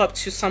yourself up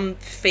to some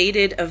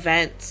fated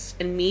events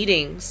and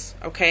meetings,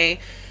 okay?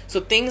 So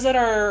things that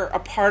are a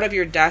part of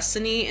your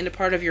destiny and a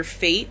part of your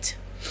fate,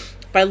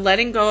 by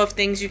letting go of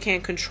things you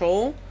can't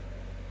control,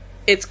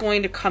 it's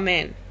going to come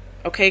in,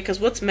 okay?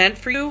 Because what's meant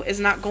for you is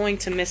not going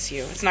to miss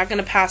you. It's not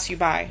going to pass you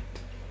by.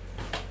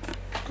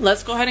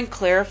 Let's go ahead and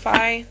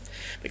clarify,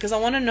 because I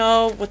want to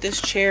know what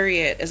this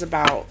Chariot is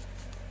about.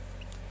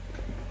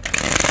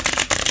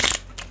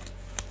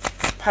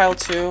 Pile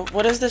 2.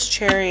 What is this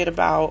Chariot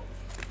about?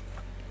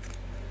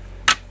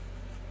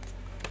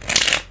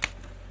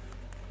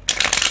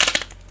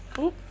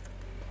 Oop.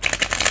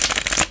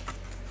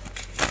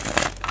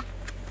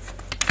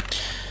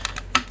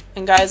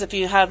 And guys, if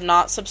you have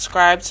not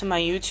subscribed to my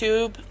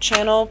YouTube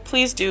channel,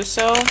 please do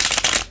so.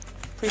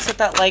 Please hit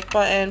that like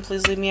button.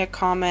 Please leave me a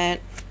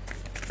comment.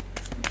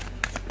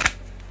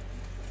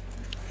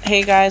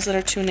 Hey guys that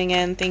are tuning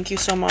in, thank you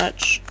so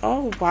much.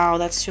 Oh wow,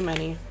 that's too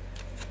many.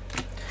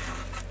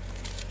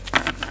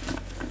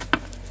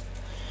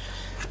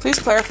 Please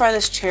clarify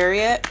this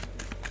Chariot.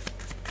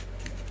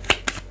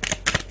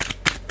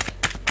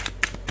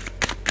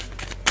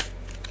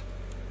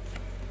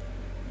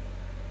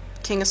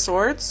 King of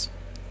Swords.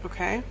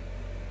 Okay.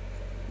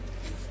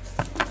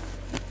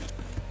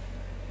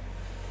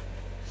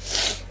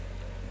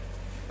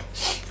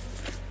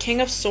 King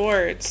of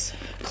Swords.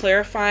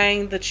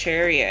 Clarifying the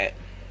Chariot.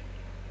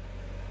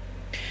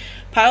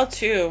 Pile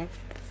 2.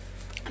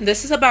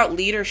 This is about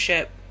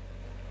leadership.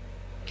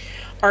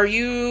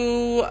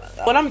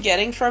 What I'm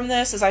getting from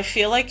this is I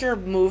feel like you're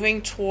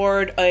moving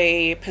toward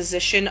a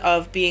position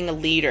of being a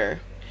leader.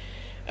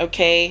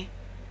 Okay?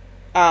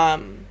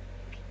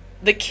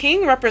 The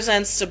king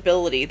represents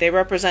stability. They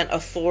represent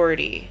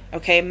authority.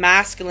 Okay?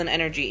 Masculine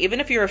energy. Even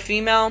if you're a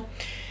female,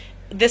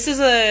 this is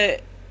a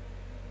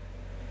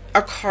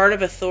card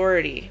of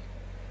authority.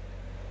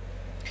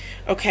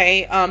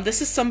 Okay?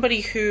 This is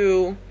somebody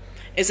who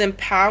is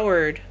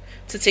empowered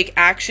to take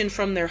action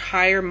from their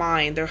higher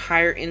mind, their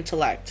higher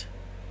intellect.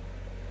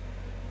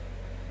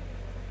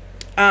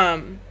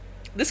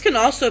 This can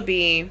also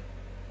be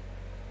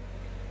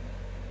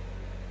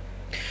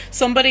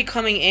somebody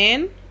coming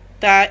in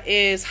that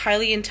is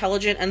highly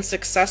intelligent and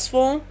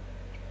successful.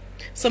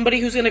 Somebody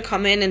who's going to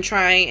come in and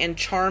try and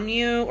charm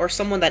you, or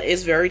someone that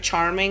is very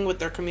charming with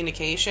their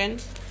communication.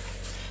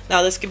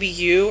 Now, this could be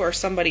you or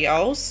somebody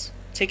else.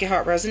 Take it how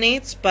it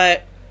resonates,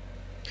 but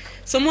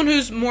someone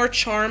who's more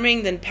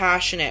charming than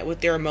passionate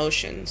with their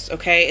emotions,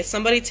 okay? It's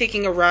somebody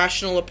taking a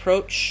rational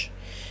approach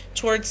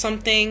towards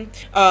something,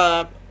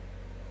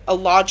 a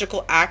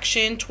logical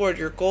action toward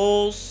your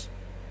goals,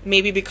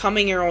 maybe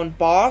becoming your own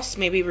boss,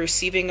 maybe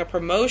receiving a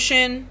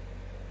promotion,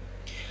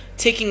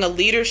 taking a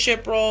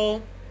leadership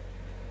role,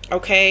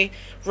 okay,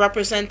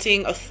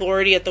 representing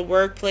authority at the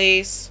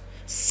workplace,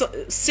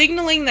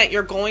 signaling that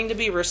you're going to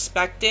be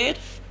respected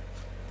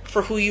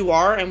for who you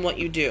are and what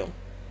you do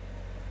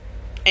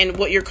and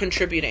what you're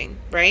contributing,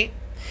 right?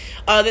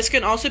 This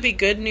can also be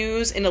good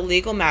news in a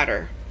legal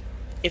matter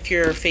if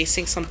you're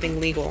facing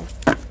something legal.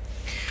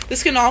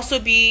 This can also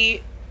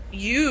be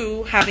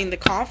you having the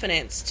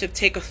confidence to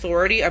take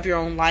authority of your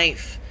own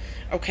life,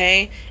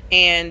 okay?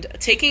 And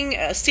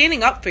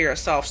standing up for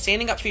yourself,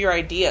 standing up for your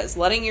ideas,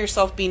 letting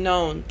yourself be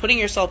known, putting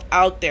yourself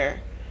out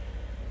there,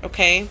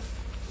 okay?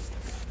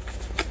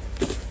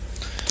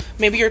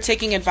 Maybe you're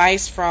taking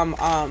advice from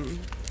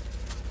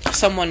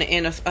someone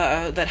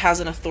that has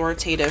an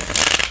authoritative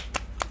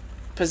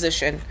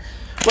position.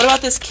 What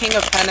about this King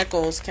of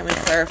Pentacles? Can we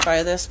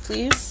clarify this,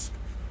 please?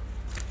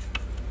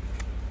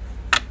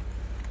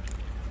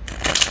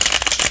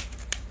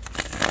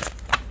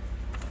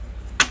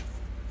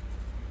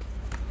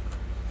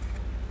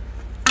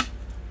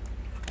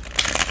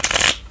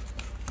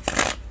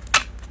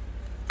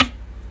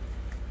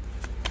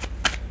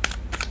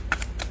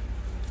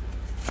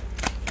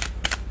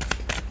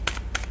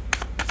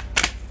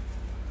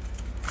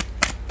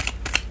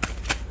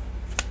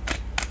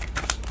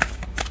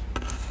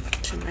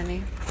 Too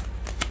many.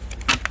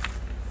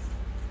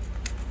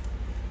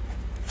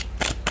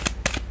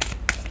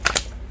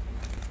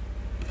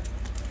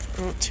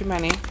 Too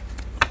many. You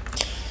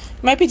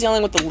might be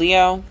dealing with the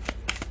Leo.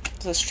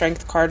 The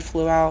Strength card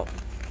flew out.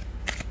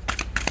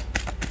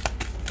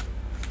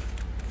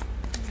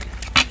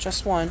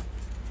 Just one.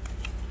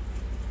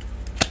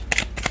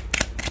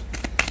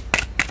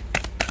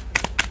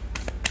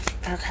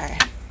 Okay.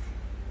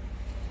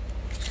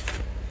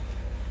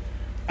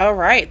 All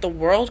right, the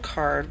World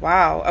card.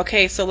 Wow.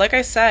 Okay, so like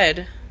I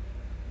said,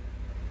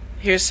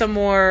 here's some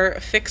more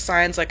fixed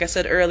signs. Like I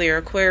said earlier,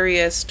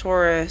 Aquarius,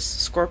 Taurus,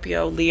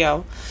 Scorpio,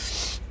 Leo.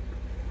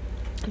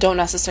 Don't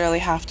necessarily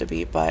have to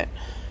be, but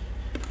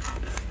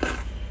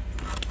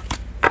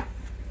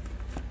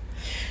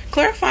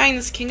Clarifying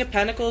this King of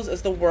Pentacles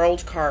as the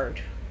World card,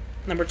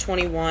 number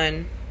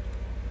 21.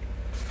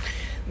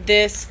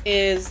 This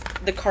is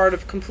the card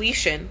of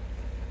completion.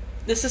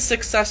 This is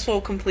successful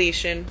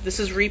completion. This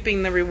is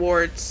reaping the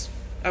rewards,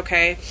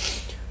 okay,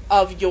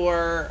 of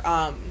your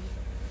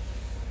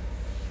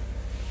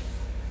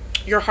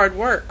hard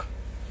work.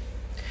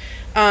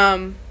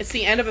 It's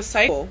the end of a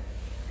cycle.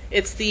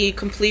 It's the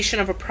completion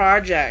of a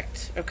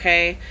project,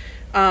 okay?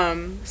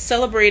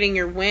 Celebrating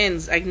your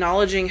wins,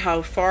 acknowledging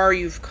how far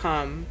you've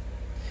come,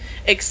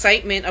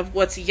 excitement of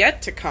what's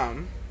yet to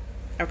come,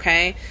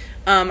 okay?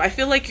 I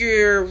feel like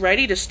you're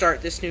ready to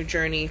start this new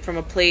journey from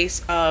a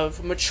place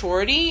of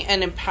maturity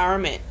and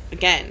empowerment.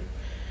 Again,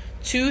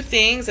 two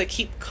things that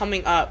keep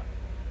coming up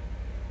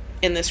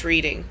in this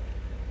reading.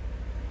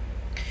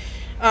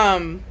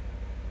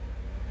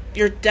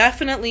 You're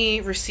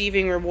definitely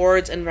receiving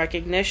rewards and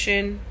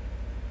recognition.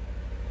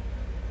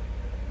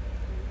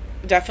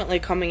 Definitely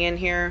coming in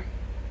here.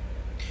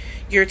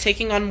 You're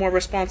taking on more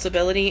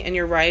responsibility and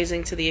you're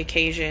rising to the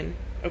occasion,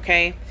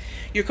 okay?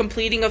 You're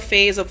completing a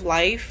phase of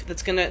life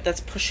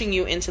that's pushing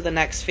you into the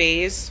next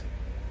phase.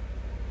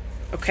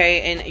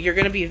 Okay? And you're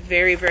going to be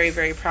very, very,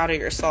 very proud of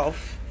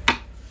yourself.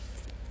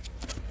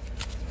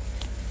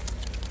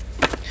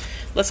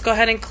 Let's go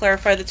ahead and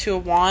clarify the Two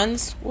of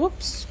Wands.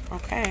 Whoops.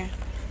 Okay.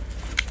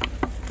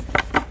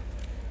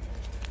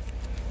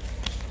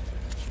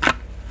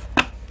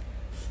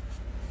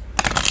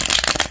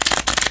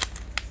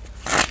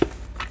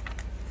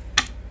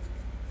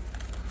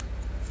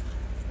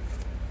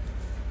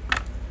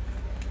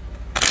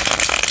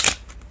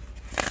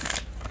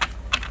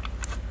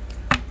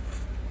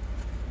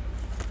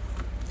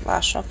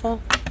 Last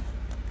shuffle.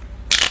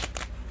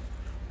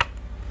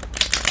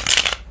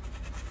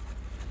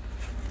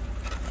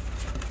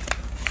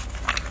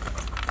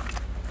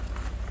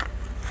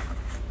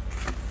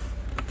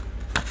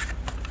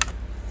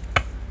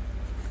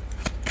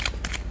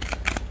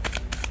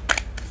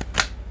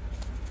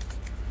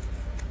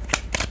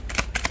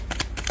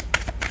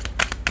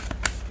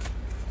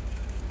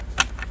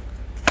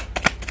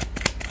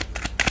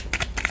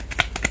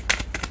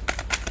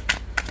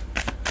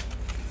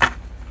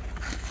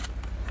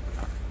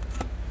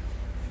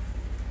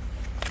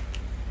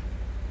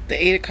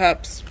 The Eight of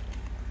Cups.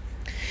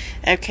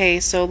 Okay,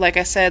 so like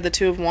I said, the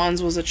Two of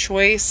Wands was a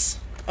choice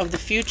of the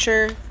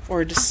future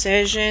or a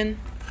decision.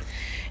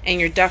 And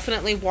you're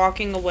definitely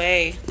walking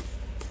away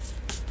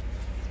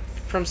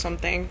from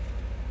something.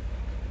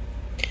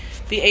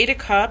 The Eight of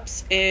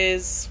Cups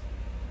is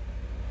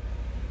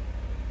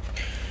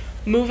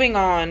moving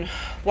on,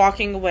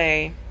 walking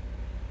away,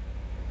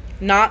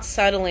 not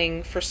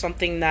settling for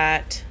something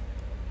that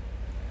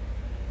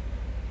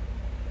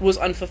was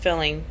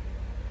unfulfilling.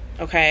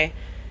 Okay?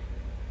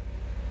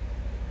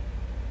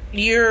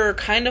 You're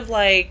kind of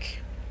like,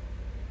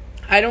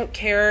 I don't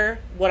care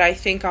what I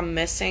think I'm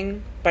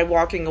missing by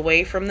walking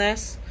away from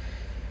this.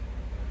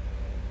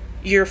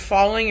 You're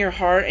following your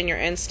heart and your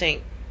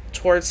instinct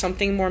towards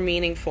something more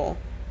meaningful.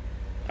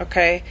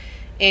 Okay?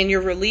 And you're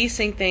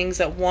releasing things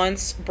that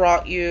once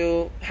brought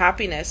you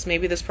happiness.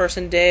 Maybe this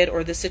person did,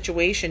 or this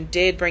situation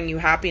did bring you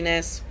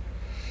happiness.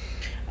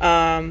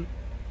 But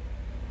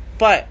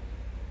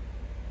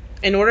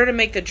in order to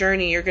make the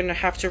journey, you're going to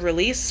have to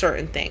release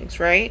certain things,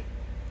 right?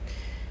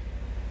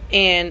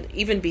 And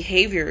even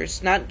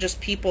behaviors, not just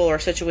people or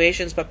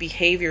situations, but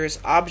behaviors,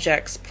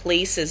 objects,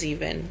 places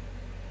even.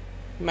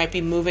 You might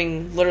be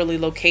moving literally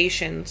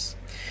locations.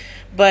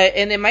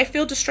 And it might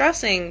feel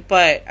distressing,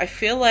 but I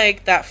feel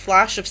like that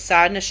flash of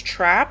sadness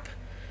trap,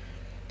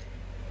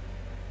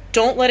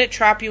 don't let it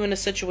trap you in a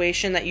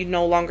situation that you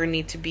no longer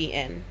need to be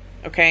in,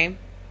 okay?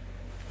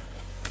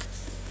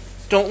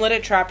 Don't let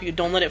it trap you.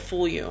 Don't let it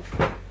fool you.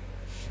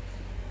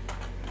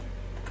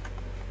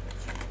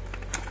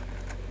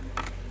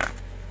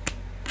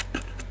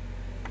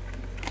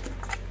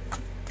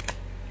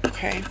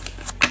 Okay,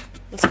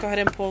 let's go ahead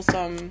and pull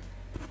some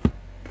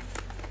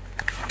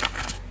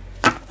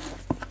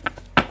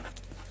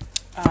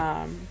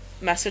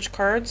message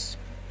cards.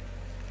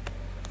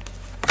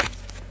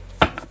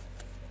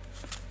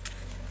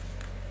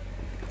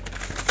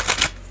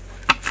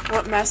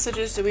 What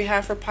messages do we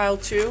have for pile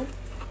 2?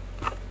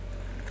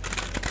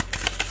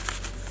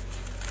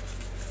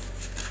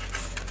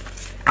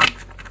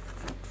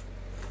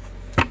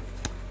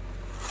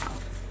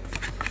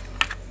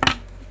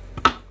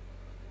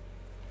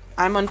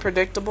 I'm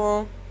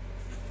unpredictable.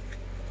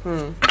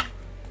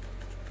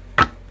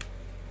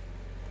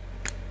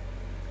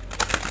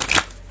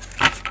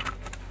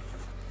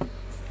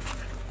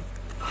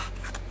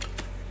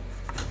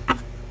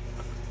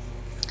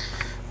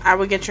 I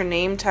would get your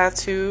name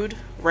tattooed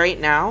right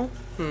now.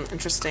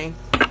 Interesting.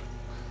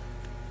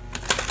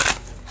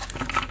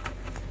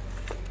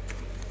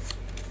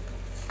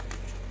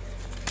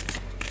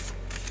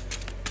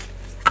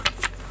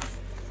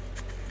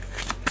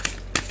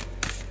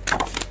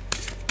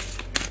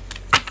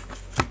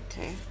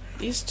 Okay,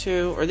 these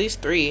two, or these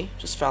three,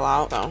 just fell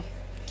out though.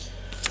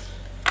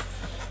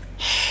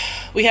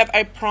 We have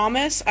I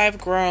promise I've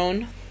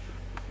grown.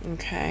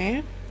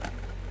 Okay.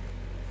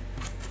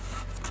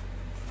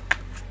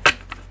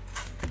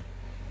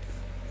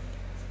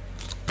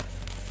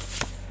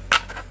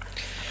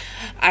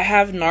 I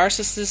have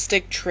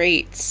narcissistic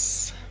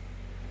traits.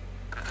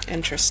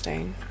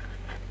 Interesting.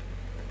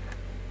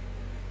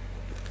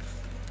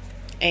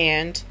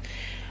 And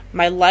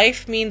my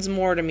life means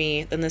more to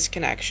me than this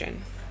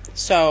connection.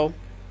 So,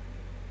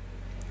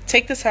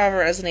 take this however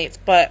resonates,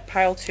 but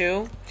pile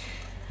 2,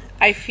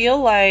 I feel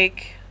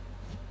like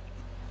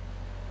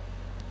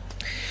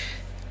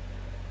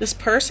this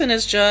person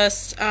is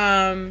just,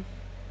 well,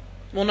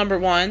 number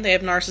 1, they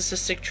have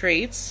narcissistic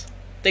traits.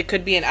 They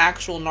could be an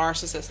actual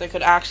narcissist. They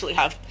could actually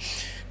have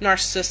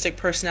narcissistic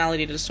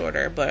personality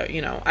disorder, but,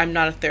 you know, I'm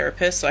not a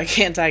therapist, so I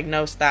can't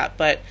diagnose that.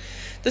 But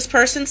this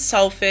person's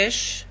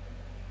selfish,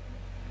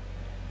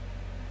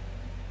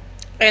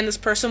 and this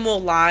person will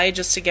lie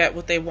just to get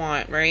what they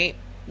want, right?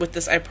 With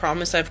this, I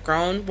promise I've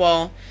grown.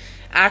 Well,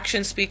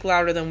 actions speak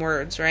louder than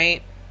words,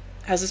 right?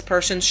 Has this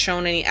person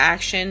shown any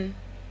action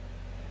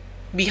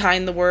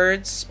behind the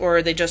words, or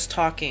are they just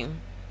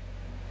talking?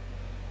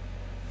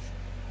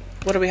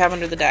 What do we have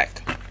under the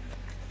deck?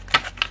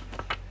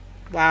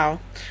 Wow.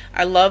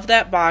 I love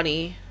that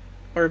body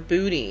or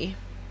booty.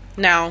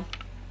 Now,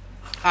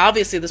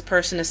 obviously this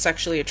person is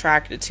sexually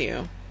attracted to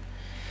you.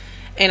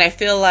 And I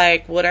feel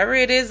like whatever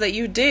it is that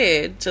you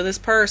did to this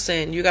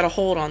person, you got a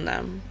hold on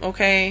them,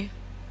 okay?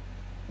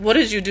 What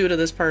did you do to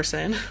this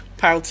person?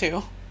 Pile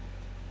 2.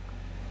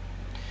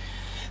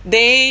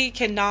 They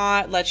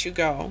cannot let you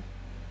go.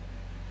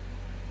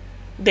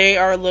 They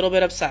are a little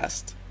bit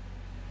obsessed.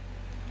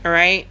 All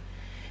right?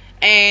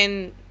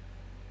 And,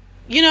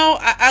 you know,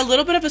 a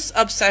little bit of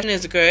obsession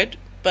is good,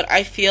 but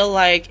I feel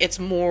like it's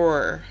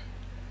more.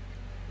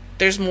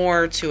 There's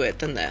more to it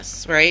than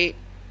this, right?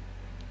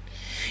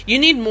 You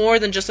need more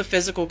than just a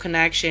physical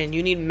connection.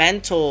 You need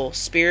mental,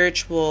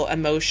 spiritual,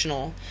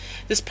 emotional.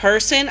 This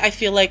person, I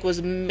feel like,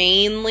 was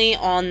mainly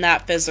on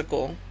that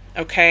physical,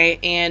 okay?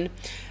 And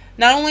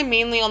not only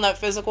mainly on that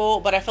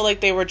physical, but I feel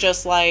like they were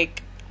just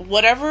like,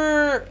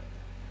 whatever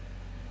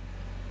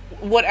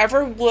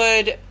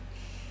would,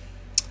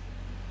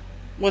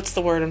 what's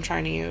the word I'm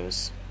trying to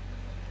use?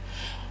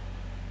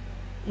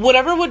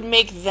 Whatever would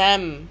make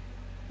them,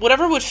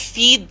 whatever would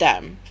feed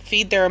them,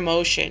 feed their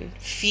emotion,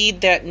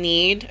 feed that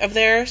need of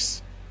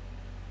theirs,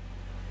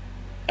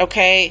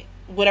 okay?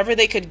 Whatever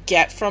they could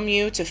get from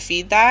you to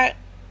feed that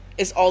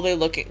is all they're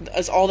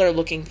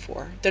looking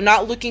for. They're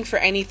not looking for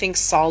anything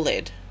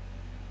solid.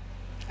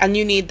 And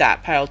you need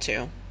that, pile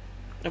 2.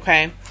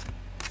 Okay?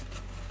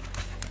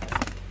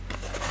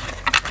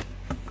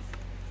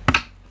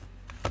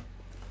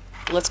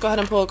 Let's go ahead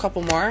and pull a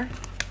couple more.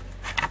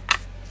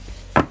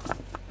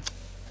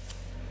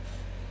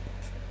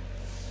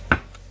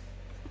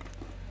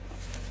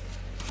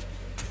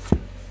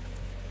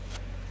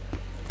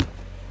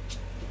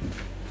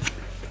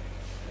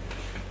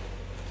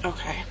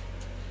 Okay.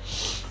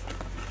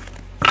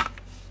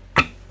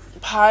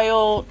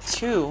 Pile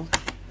 2.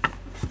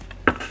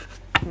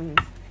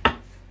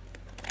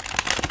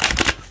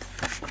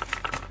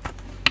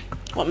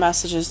 What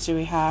messages do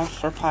we have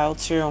for pile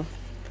 2?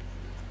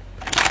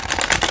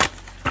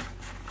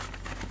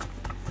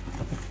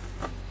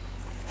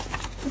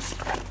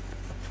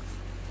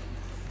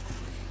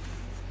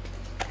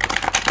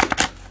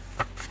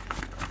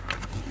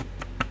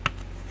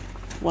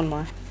 One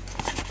more.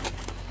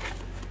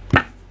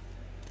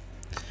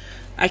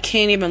 I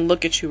can't even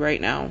look at you right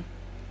now.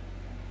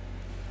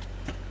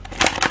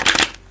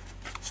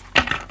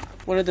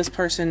 What did this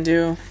person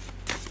do?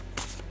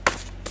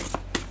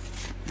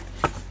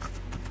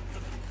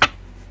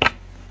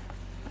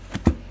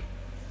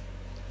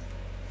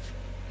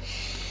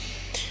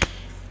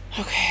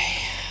 Okay.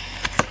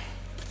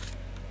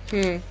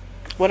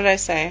 What did I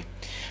say?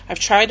 I've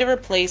tried to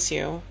replace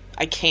you.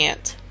 I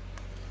can't.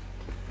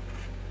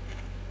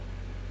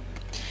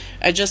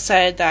 I just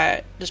said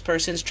that this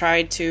person's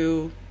tried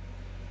to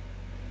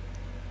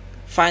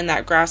find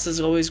that grass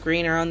is always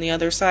greener on the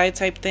other side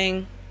type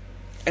thing,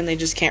 and they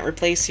just can't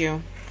replace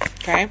you.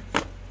 Okay?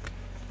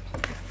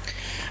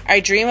 I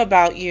dream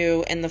about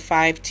you in the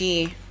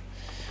 5D.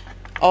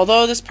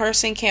 Although this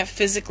person can't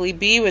physically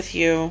be with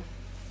you,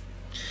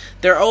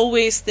 they're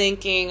always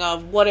thinking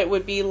of what it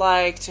would be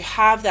like to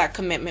have that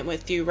commitment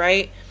with you,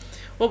 right?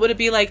 What would it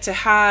be like to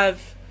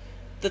have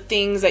the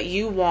things that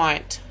you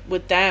want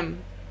with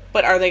them?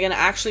 But are they going to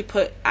actually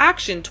put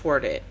action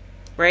toward it,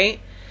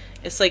 right?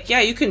 It's like, yeah,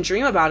 you can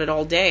dream about it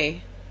all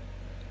day,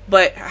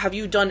 but have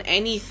you done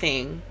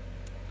anything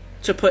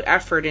to put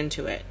effort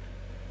into it?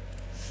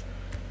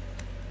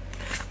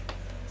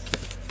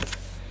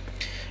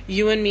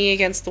 You and me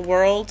against the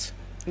world?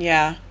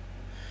 Yeah.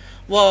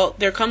 Well,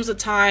 there comes a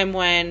time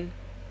when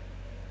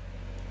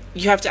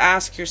you have to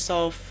ask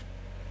yourself,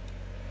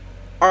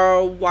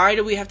 why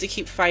do we have to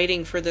keep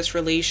fighting for this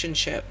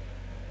relationship?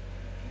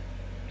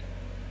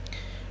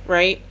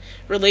 Right?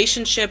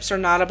 Relationships are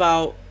not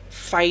about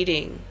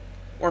fighting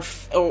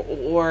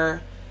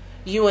or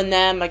you and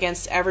them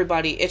against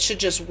everybody. It should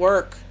just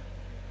work.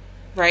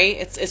 Right?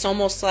 It's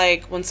almost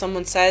like when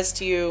someone says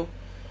to you,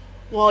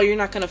 well, you're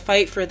not going to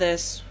fight for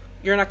this.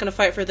 You're not going to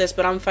fight for this,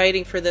 but I'm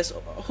fighting for this.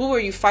 Who are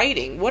you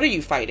fighting? What are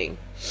you fighting?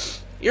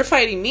 You're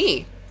fighting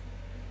me.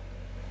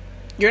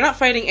 You're not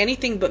fighting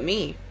anything but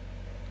me.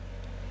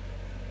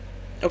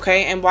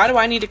 Okay? And why do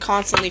I need to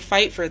constantly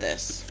fight for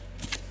this?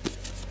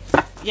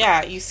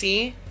 Yeah, you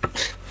see?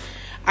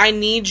 I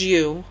need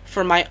you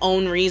for my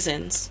own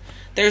reasons.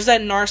 There's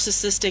that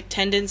narcissistic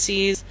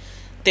tendencies.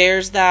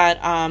 There's that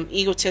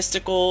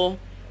egotistical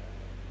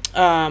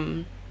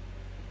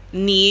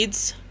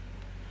needs.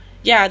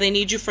 Yeah, they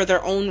need you for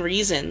their own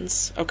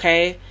reasons,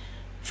 okay?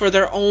 For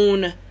their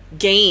own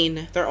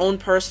gain, their own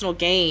personal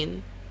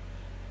gain.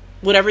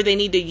 Whatever they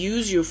need to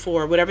use you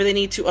for, whatever they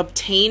need to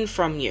obtain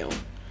from you.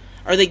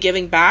 Are they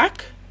giving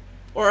back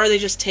or are they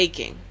just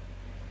taking?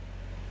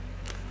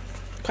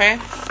 Okay?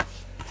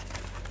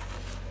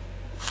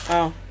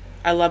 Oh,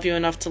 I love you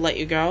enough to let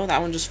you go.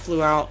 That one just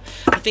flew out.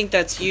 I think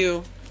that's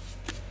you.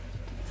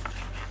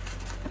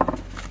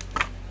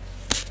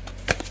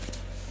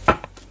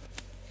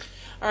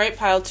 Alright,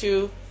 pile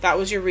 2. That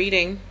was your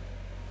reading.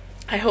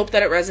 I hope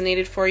that it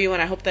resonated for you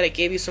and I hope that it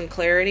gave you some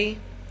clarity.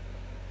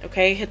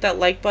 Okay, hit that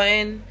like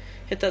button.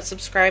 Hit that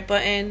subscribe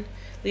button.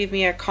 Leave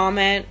me a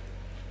comment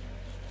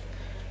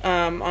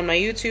on my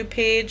YouTube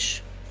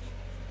page.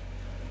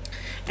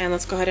 And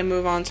let's go ahead and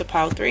move on to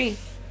pile 3.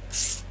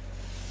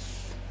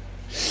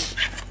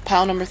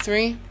 Pile number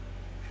 3.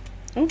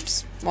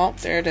 Oops. Well,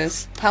 there it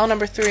is. Pile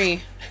number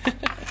 3.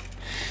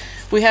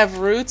 We have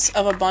Roots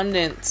of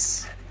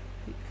Abundance.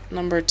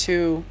 Number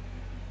 2.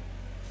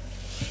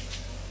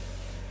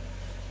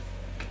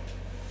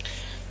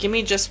 Give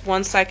me just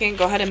 1 second.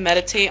 Go ahead and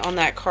meditate on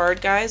that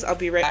card, guys. I'll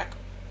be right back.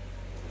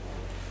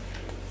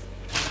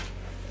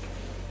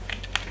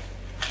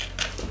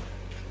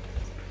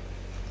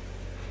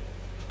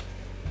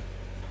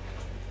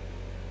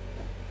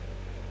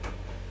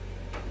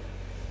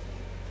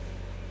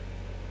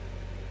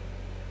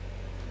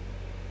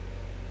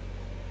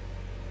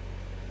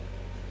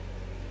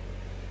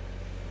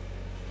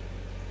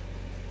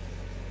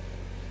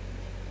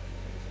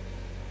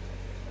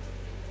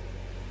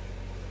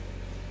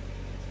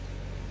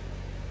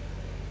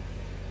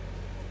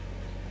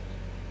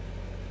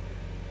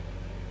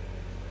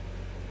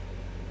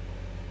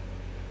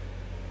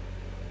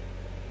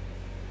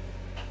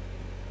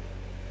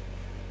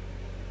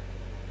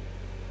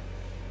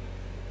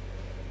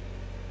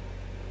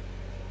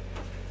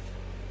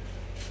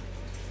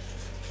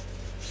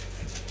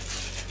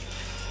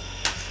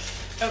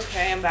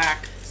 Okay, I'm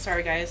back.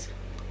 Sorry, guys.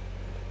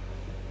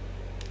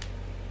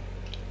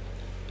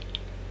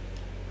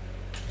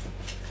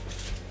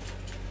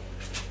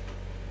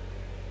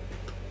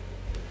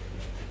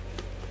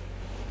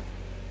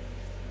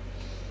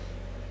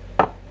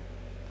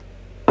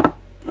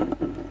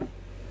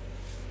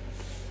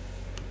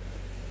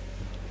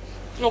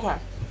 Okay.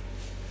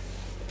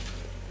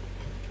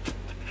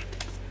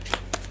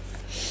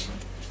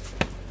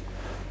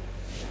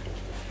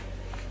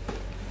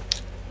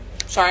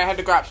 Sorry, I had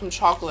to grab some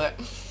chocolate.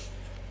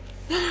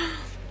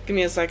 Give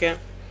me a second.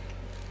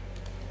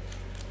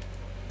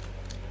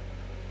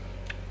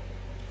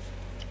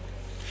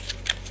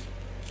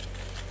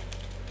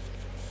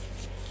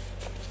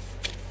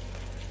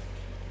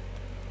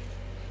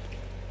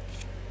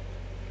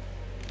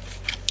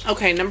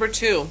 Okay, number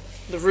 2,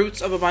 the Roots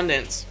of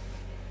Abundance.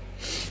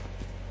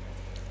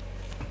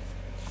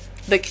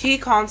 The key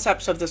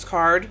concepts of this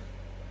card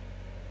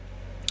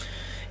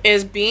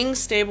is being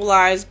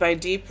stabilized by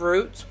deep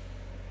roots,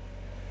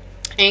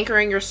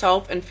 anchoring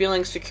yourself and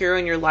feeling secure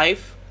in your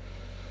life,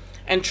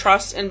 and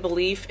trust and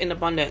belief in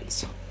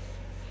abundance.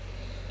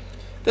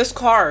 This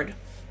card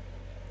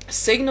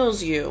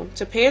signals you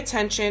to pay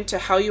attention to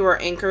how you are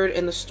anchored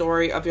in the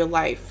story of your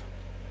life.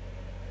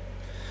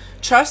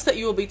 Trust that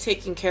you will be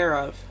taken care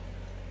of.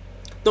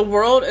 The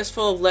world is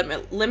full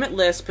of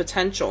limitless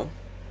potential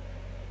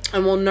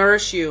and will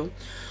nourish you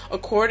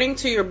according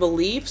to your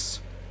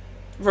beliefs,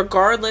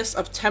 regardless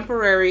of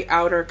temporary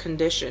outer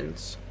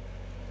conditions.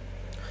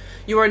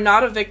 You are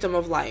not a victim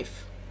of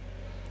life.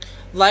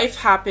 Life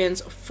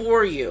happens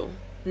for you,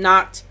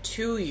 not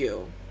to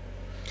you.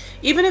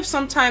 Even if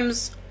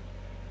sometimes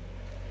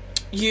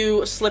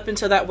you slip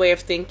into that way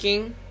of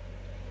thinking,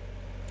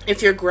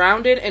 if you're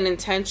grounded and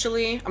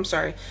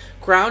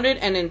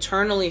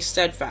internally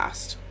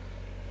steadfast,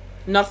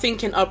 nothing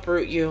can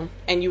uproot you,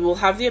 and you will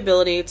have the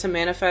ability to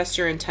manifest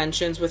your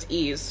intentions with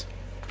ease.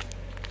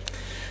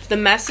 The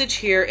message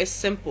here is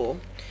simple.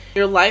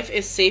 Your life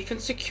is safe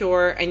and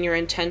secure, and your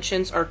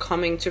intentions are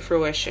coming to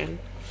fruition.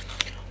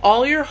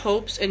 All your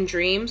hopes and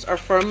dreams are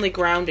firmly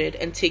grounded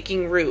and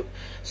taking root,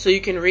 so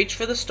you can reach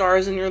for the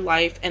stars in your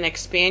life and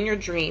expand your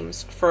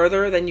dreams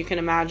further than you can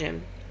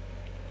imagine.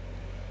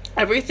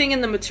 Everything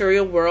in the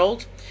material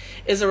world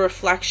is a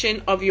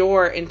reflection of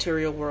your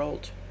interior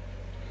world.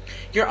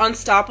 You're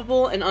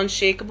unstoppable and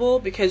unshakable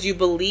because you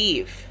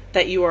believe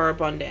that you are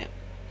abundant.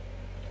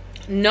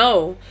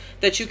 Know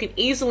that you can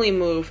easily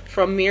move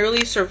from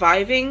merely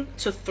surviving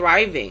to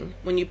thriving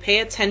when you pay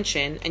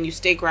attention and you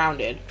stay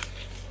grounded.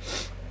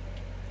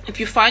 If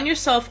you find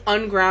yourself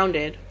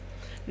ungrounded,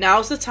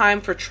 now's the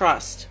time for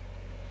trust.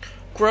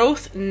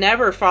 Growth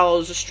never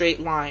follows a straight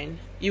line.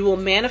 You will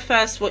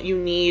manifest what you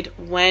need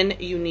when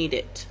you need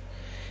it.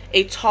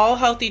 A tall,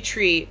 healthy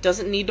tree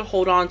doesn't need to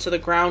hold on to the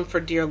ground for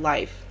dear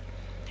life.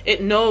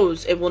 It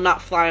knows it will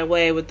not fly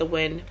away with the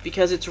wind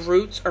because its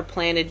roots are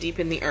planted deep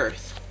in the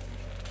earth.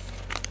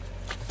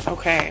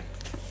 Okay.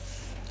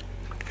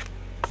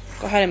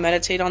 Go ahead and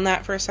meditate on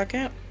that for a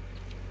second.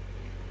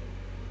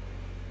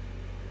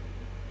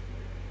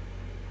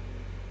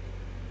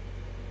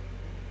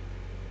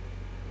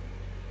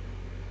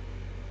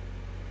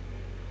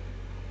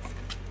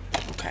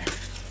 Okay.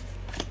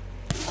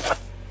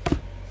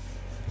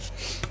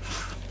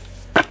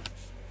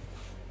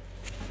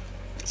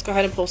 Let's go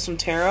ahead and pull some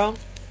tarot.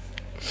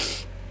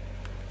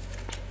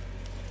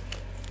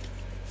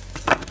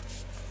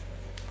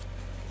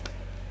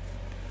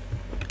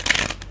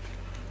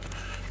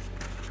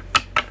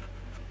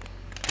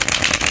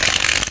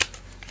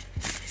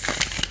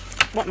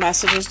 What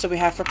messages do we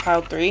have for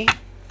pile 3?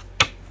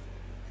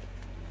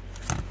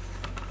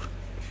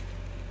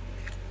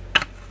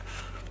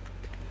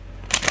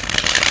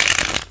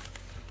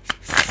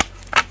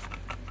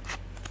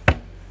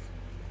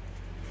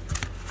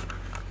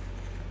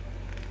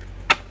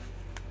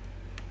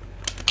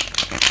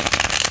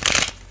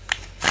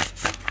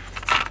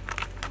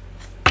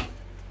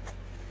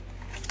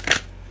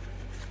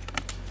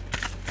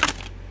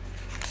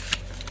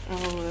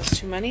 Oh, that's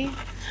too many?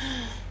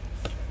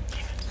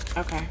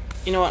 Okay.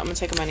 You know what? I'm going to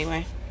take them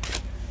anyway.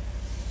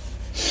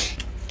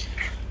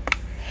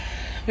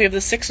 We have the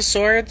Six of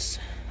Swords.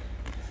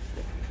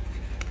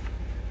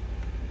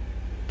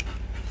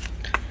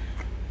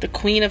 The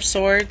Queen of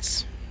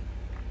Swords.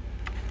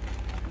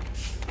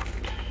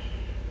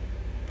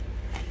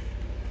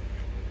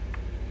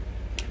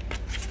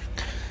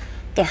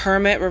 The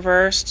Hermit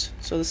reversed.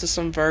 So this is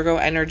some Virgo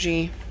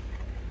energy.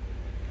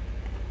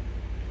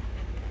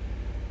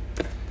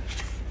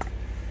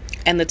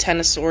 And the Ten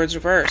of Swords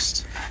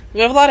reversed. We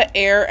have a lot of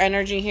air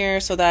energy here,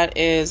 so that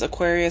is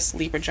Aquarius,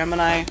 Libra,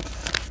 Gemini,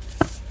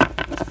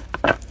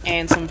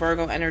 and some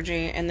Virgo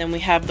energy. And then we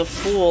have the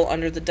Fool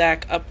under the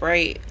deck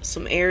upright,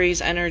 some Aries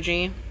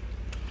energy.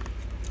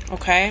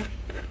 Okay.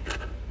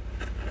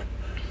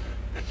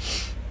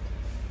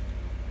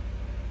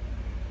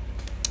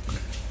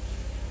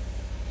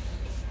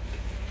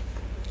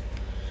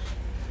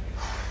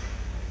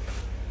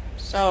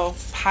 So,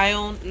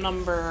 pile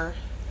number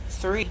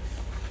 3.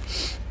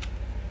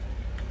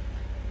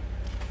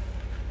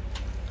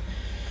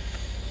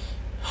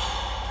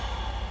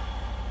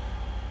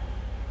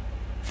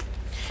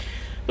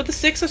 With the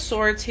Six of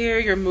Swords here,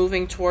 you're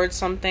moving towards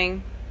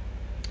something.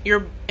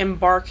 You're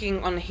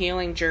embarking on a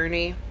healing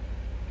journey.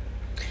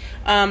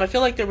 I feel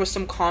like there was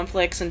some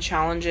conflicts and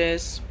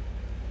challenges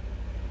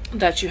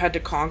that you had to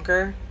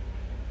conquer.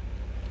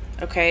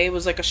 Okay, it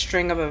was like a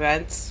string of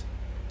events.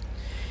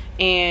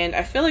 And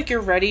I feel like you're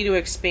ready to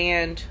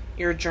expand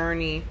your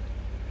journey.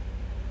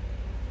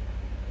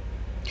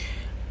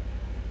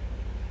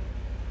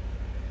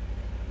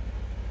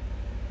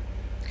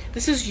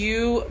 This is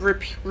you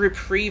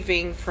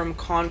reprieving from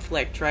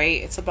conflict,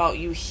 right? It's about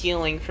you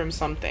healing from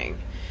something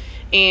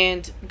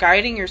and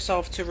guiding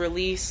yourself to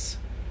release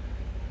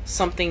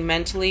something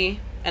mentally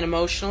and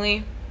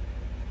emotionally.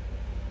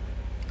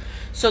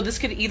 So this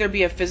could either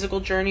be a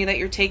physical journey that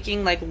you're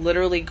taking, like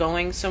literally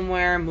going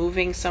somewhere,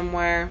 moving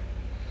somewhere,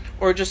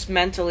 or just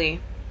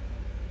mentally.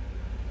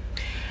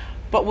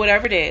 But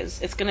whatever it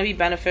is, it's going to be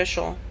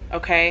beneficial,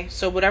 okay?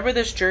 So whatever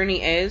this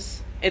journey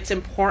is, it's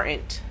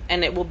important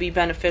and it will be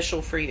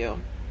beneficial for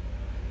you.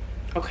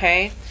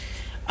 Okay?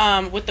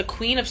 With the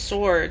Queen of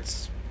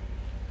Swords,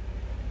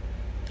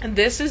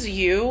 this is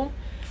you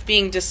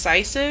being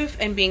decisive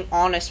and being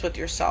honest with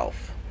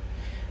yourself.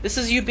 This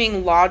is you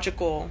being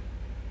logical.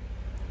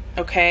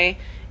 Okay?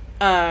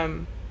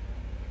 And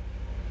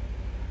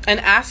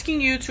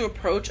asking you to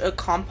approach a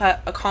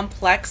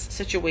complex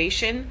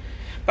situation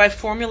by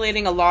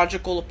formulating a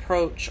logical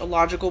approach, a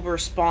logical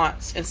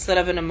response instead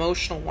of an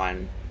emotional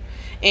one.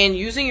 And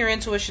using your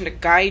intuition to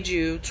guide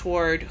you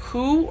toward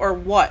who or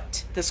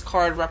what this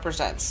card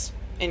represents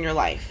in your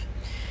life.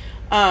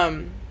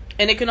 And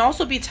it can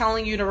also be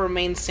telling you to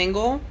remain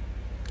single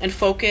and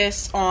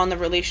focus on the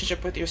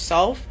relationship with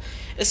yourself,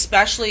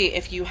 especially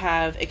if you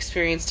have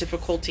experienced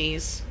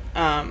difficulties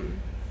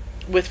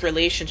with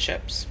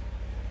relationships.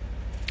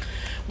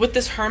 With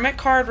this Hermit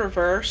card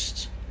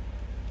reversed,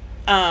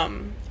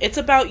 it's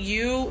about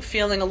you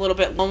feeling a little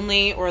bit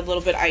lonely or a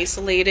little bit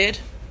isolated.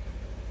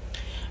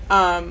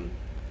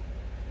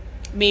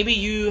 Maybe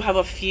you have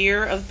a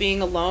fear of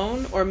being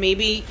alone, or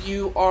maybe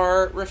you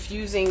are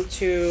refusing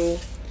to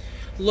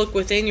look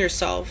within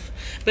yourself.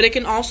 But it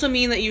can also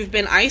mean that you've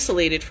been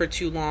isolated for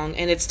too long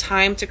and it's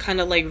time to kind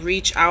of like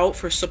reach out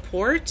for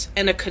support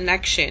and a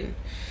connection.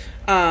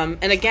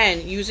 And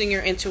again, using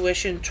your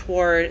intuition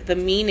toward the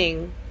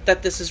meaning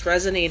that this is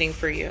resonating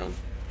for you.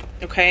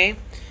 Okay?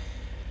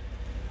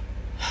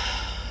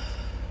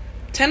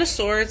 Ten of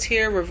Swords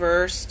here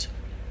reversed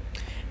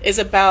is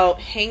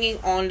about hanging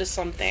on to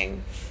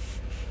something.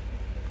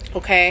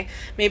 Okay?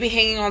 Maybe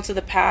hanging on to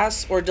the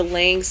past or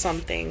delaying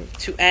something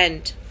to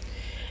end.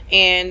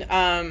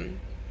 And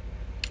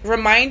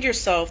Remind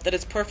yourself that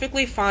it's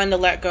perfectly fine to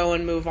let go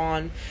and move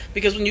on,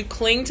 because when you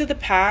cling to the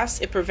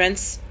past, it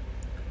prevents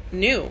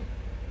new,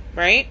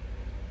 right?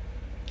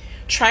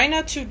 Try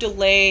not to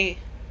delay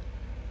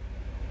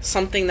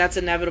something that's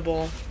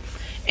inevitable.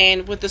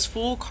 And with this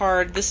Fool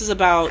card, this is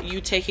about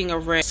you taking a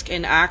risk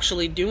and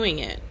actually doing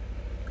it,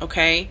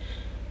 okay?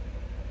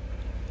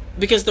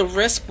 Because the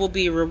risk will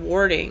be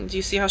rewarding. Do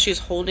you see how she's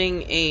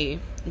holding a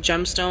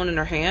gemstone in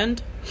her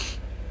hand?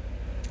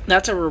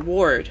 That's a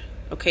reward,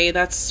 okay?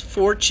 That's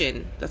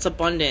fortune. That's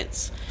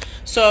abundance.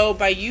 So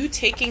by you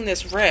taking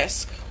this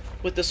risk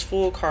with this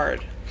Fool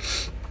card,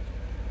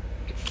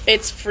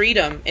 it's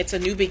freedom. It's a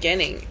new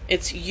beginning.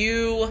 It's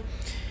you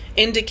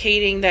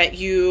indicating that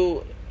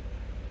you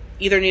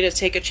either need to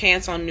take a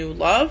chance on new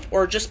love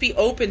or just be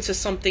open to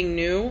something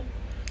new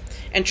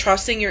and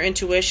trusting your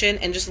intuition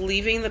and just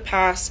leaving the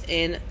past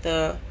in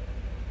the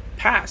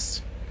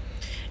past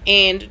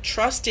and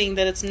trusting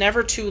that it's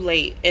never too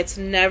late. It's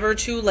never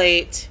too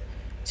late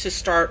to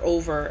start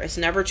over. It's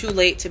never too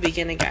late to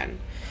begin again.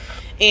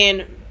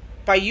 And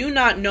by you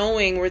not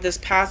knowing where this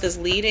path is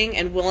leading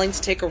and willing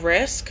to take a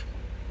risk,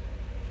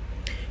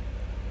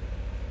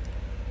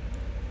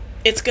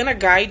 it's going to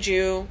guide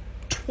you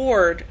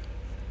toward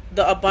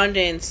the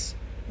abundance,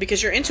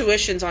 because your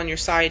intuition's on your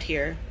side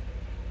here,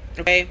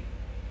 okay?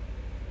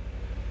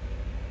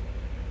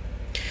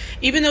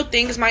 Even though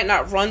things might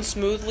not run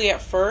smoothly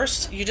at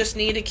first, you just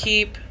need to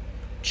keep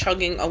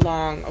chugging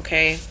along,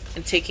 okay?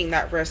 And taking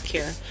that risk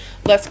here.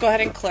 Let's go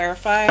ahead and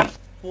clarify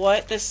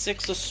what this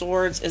Six of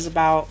Swords is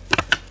about.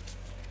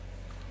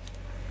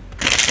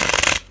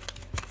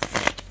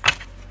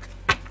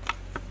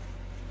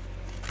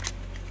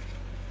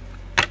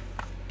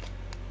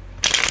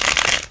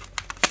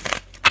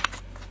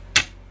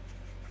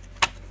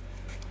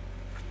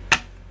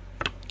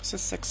 The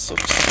Six of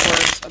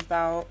Swords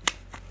about.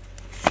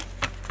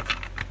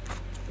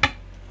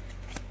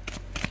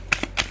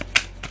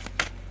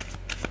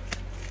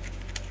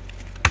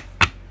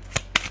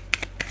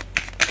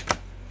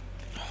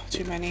 Oh,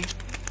 too many.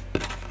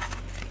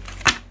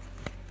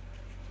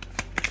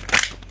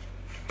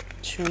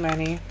 Too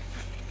many.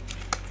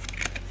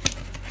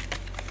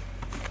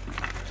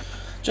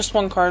 Just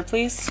one card,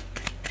 please.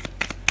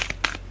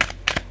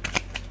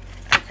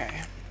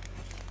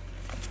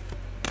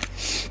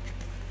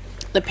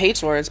 The Page of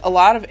Swords, a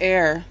lot of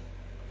air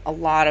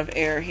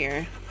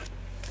here.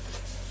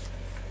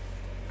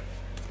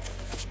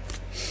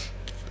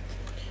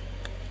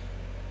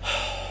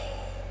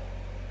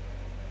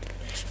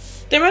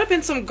 There might have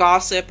been some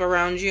gossip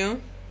around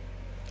you,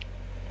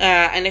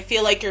 and I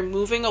feel like you're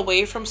moving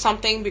away from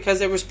something because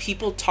there was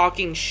people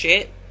talking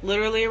shit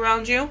literally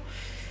around you,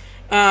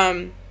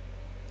 and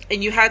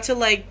you had to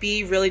like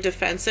be really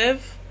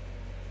defensive.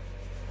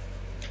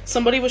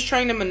 Somebody was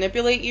trying to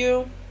manipulate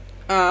you,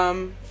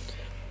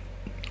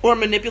 or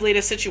manipulate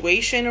a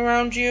situation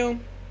around you.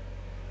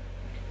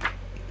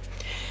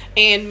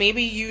 And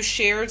maybe you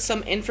shared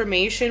some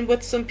information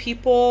with some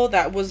people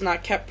that was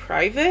not kept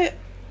private.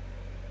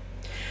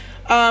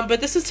 But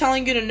this is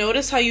telling you to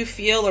notice how you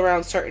feel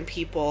around certain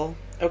people,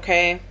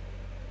 okay?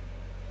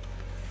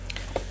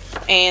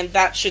 And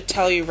that should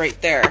tell you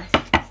right there,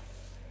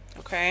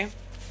 okay?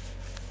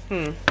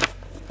 Go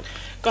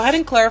ahead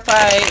and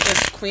clarify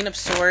this Queen of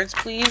Swords,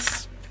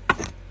 please.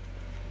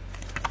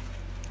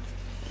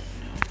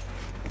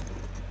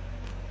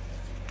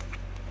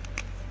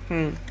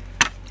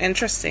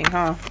 Interesting,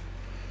 huh?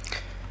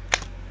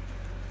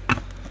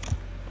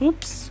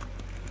 Oops.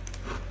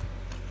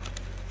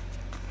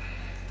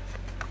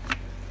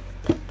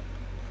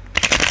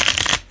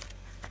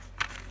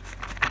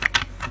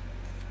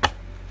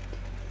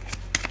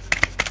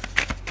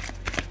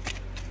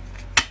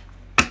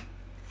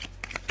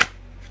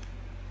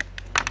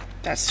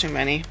 That's too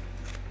many.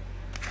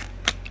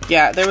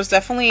 Yeah, there was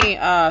definitely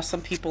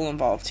some people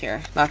involved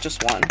here. Not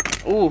just one.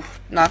 Ooh,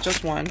 not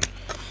just one.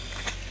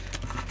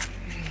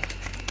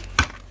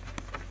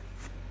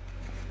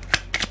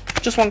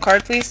 Just one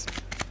card, please.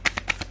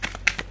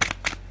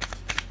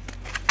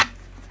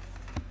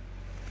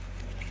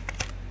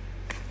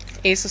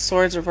 Ace of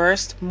Swords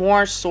reversed.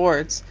 More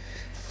swords.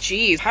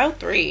 Jeez. Pile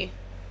 3.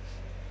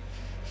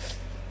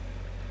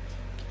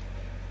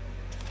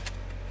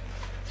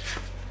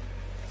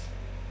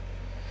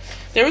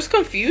 There was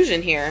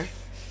confusion here.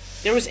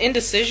 There was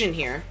indecision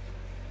here.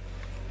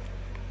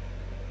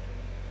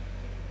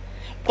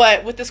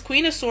 But with this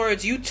Queen of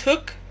Swords, you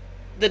took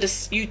the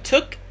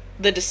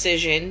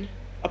decision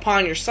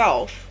upon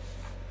yourself,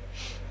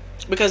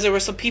 because there were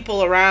some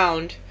people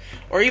around,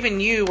 or even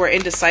you were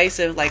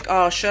indecisive, like,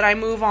 oh, should I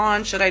move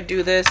on? Should I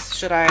do this?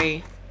 Should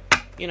I,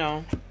 you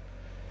know,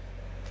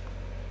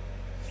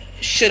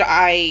 should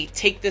I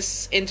take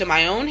this into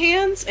my own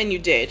hands? And you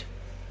did.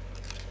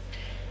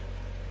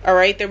 All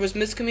right, there was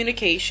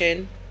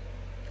miscommunication,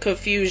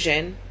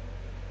 confusion,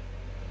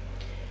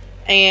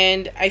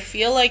 and I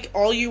feel like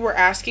all you were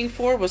asking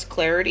for was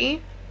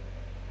clarity.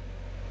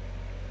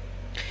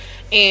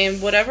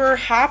 And whatever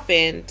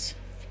happened,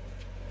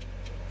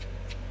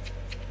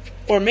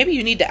 or maybe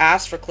you need to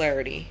ask for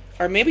clarity,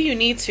 or maybe you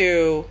need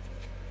to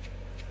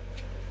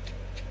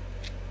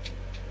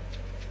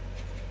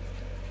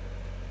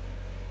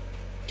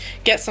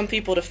get some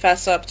people to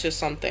fess up to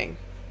something.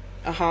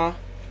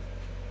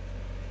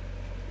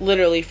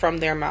 Literally from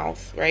their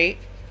mouth, right?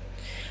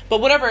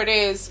 But whatever it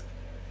is,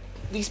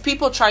 these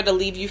people tried to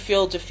leave you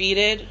feel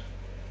defeated.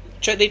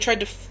 They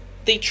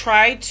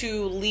tried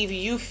to leave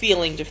you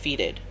feeling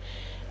defeated,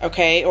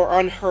 okay, or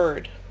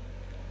unheard.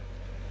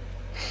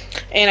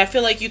 And I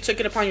feel like you took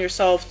it upon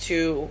yourself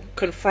to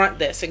confront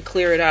this and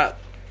clear it up,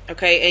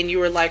 okay? And you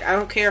were like, I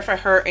don't care if I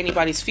hurt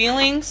anybody's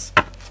feelings.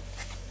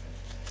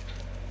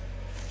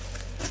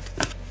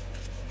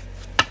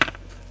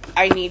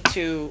 I need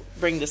to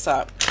bring this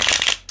up.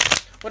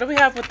 What do we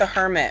have with the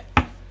Hermit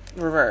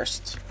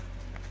reversed?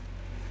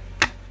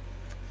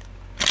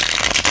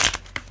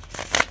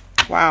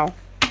 Wow.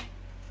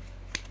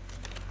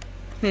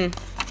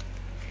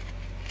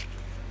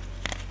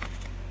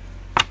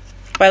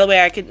 By the way,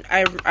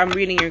 I'm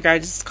reading your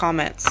guys'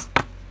 comments.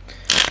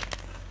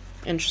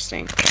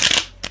 Interesting.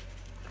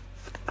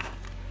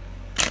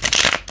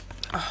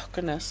 Oh,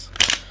 goodness.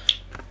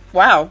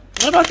 Wow.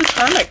 What about this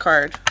Hermit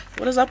card?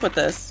 What is up with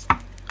this?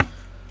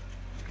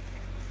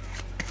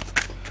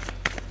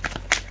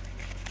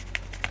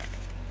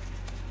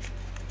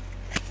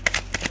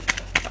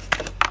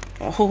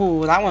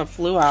 Oh, that one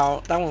flew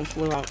out.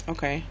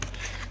 Okay.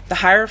 The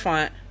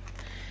Hierophant.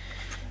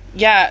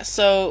 Yeah,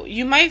 so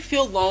you might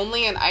feel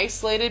lonely and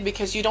isolated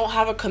because you don't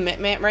have a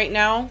commitment right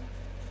now.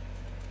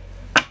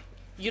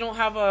 You don't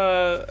have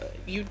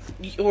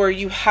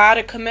you had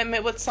a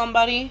commitment with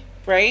somebody,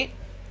 right?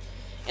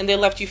 And they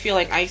left you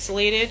feeling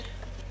isolated.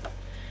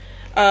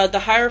 The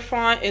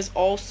Hierophant is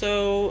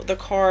also the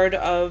card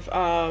of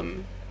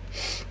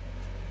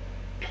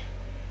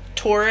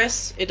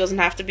Taurus. It doesn't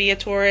have to be a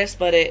Taurus,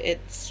 but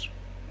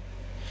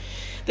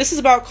this is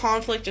about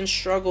conflict and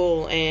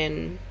struggle,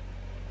 and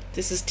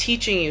this is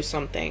teaching you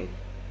something.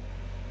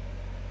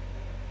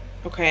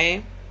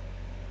 Okay?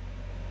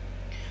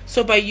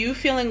 So by you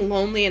feeling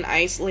lonely and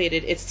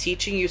isolated, it's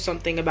teaching you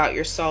something about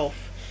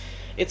yourself.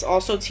 It's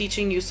also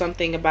teaching you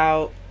something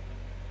about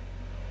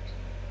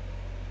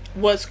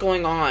what's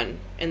going on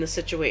in the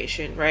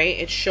situation, right?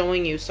 It's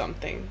showing you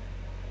something.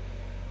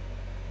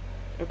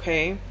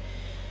 Okay?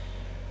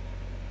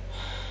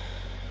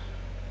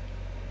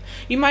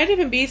 You might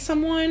even be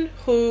someone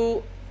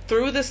who,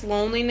 through this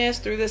loneliness,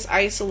 through this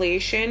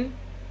isolation,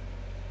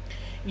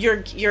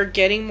 you're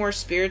getting more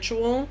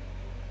spiritual.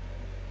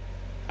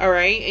 All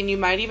right? And you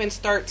might even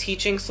start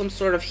teaching some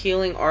sort of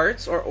healing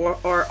arts or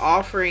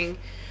offering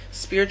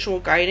spiritual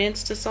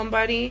guidance to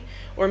somebody,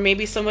 or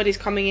maybe somebody's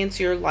coming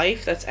into your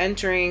life that's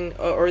entering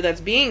or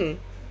that's being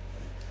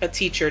a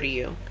teacher to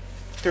you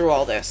through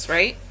all this,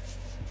 right?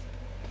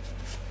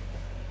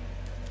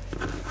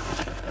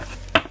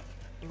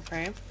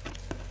 Okay.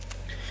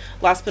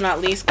 Last but not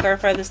least,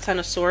 clarify this Ten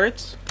of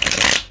Swords.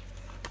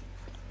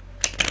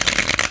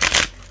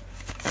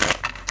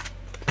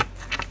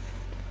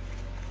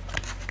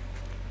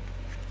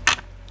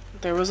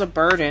 There was a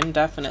burden,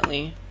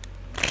 definitely,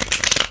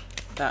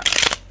 that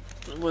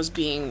was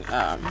being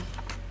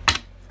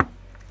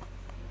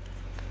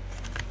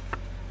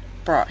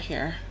brought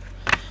here.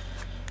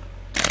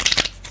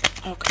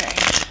 Okay.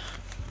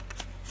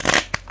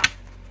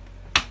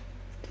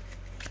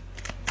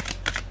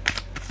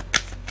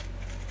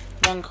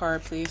 One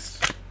card, please.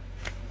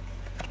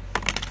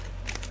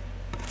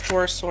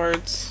 Four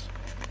Swords.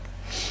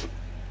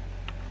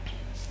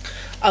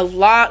 A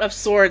lot of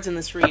swords in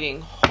this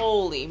reading.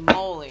 Holy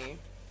moly.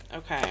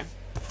 Okay.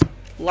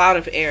 A lot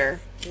of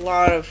air. A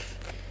lot of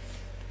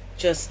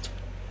just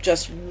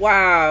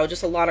wow.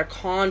 Just a lot of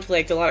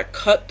conflict. A lot of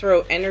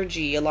cutthroat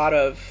energy. A lot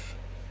of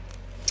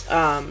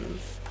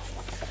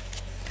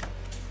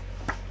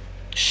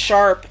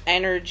sharp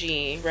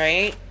energy,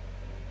 right?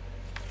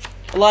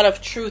 A lot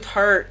of truth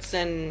hurts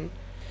and,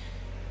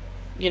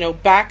 you know,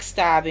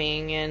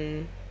 backstabbing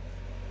and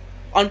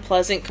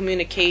unpleasant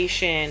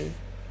communication.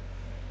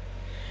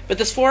 But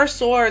this Four of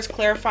Swords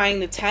clarifying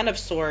the Ten of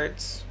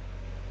Swords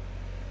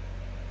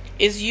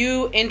is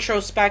you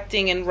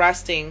introspecting and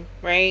resting,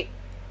 right?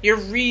 You're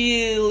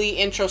really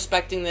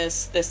introspecting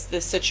this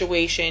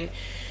situation.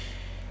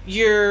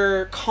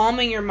 You're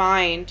calming your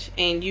mind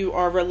and you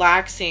are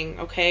relaxing,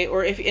 okay?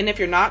 Or if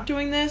you're not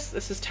doing this,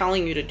 this is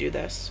telling you to do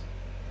this.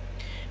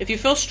 If you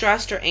feel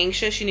stressed or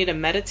anxious, you need to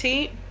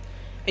meditate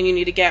and you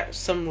need to get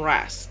some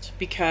rest,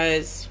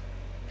 because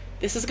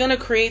this is going to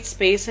create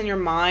space in your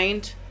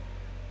mind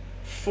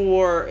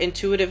for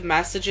intuitive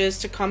messages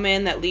to come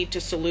in that lead to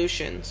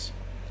solutions,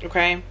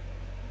 okay,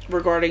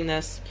 regarding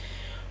this.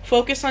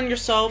 Focus on your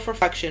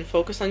self-reflection,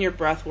 focus on your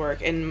breath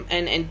work, and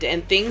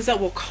things that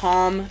will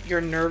calm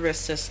your nervous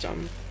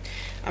system.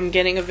 I'm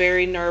getting a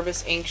very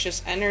nervous,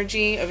 anxious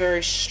energy, a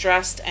very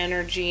stressed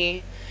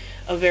energy,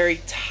 a very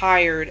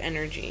tired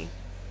energy.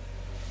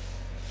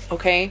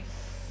 Okay?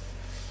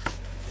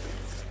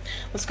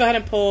 Let's go ahead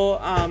and pull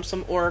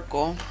some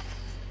Oracle.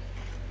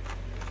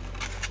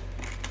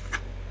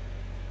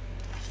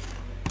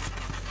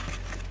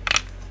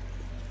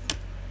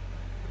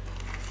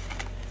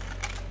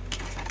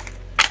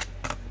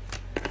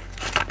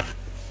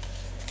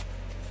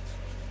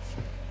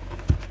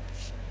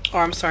 Oh,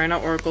 I'm sorry,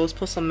 not Oracle. Let's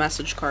pull some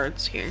message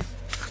cards here.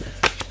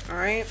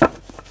 Alright.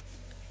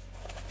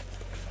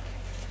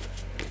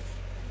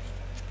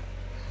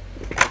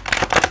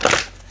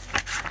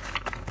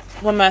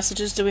 What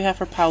messages do we have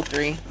for pile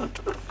 3?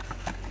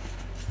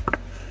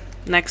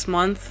 Next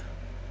month?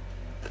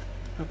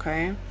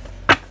 Okay.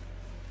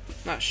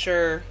 Not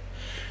sure.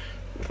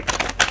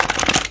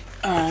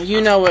 You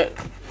know what?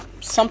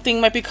 Something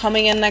might be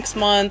coming in next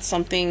month.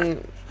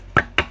 Something...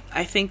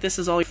 I think this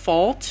is all your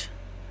fault.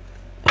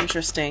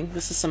 Interesting.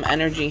 This is some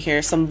energy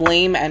here. Some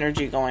blame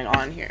energy going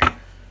on here.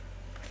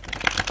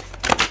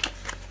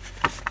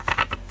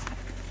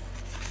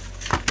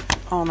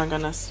 Oh my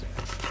goodness.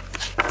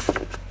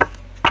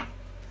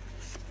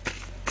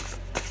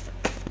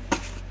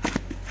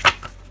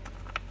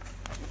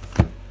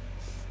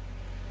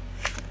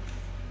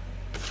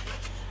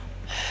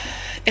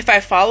 If I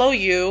follow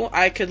you,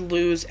 I could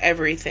lose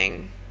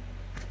everything.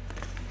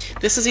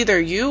 This is either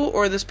you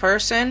or this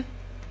person.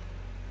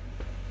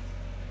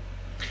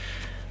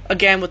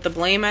 Again, with the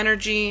blame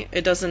energy,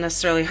 it doesn't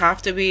necessarily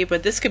have to be,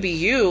 but this could be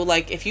you.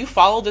 Like, if you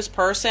follow this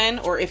person,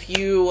 or if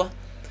you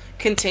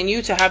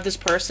continue to have this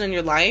person in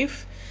your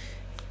life,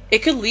 it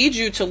could lead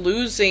you to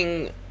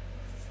losing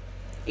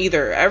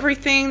either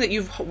everything that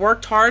you've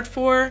worked hard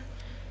for,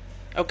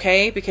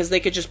 okay? Because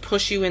they could just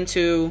push you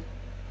into...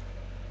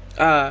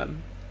 they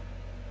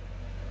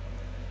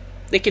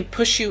could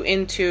push you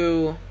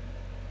into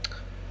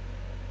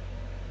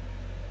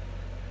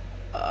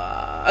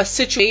a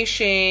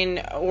situation,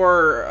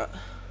 or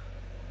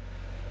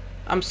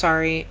I'm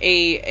sorry,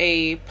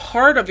 a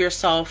part of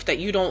yourself that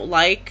you don't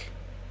like,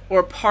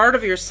 or part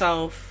of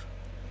yourself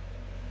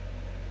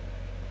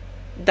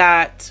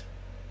that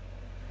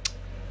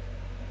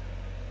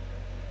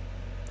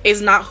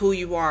is not who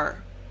you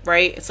are,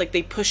 right? It's like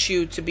they push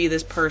you to be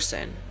this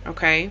person,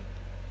 okay?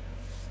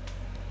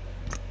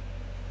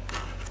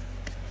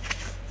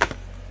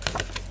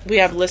 We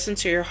have listen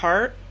to your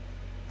heart.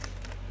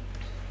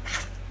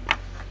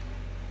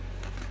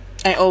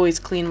 I always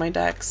clean my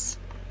decks.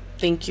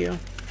 Thank you.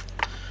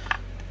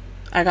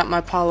 I got my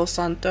Palo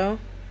Santo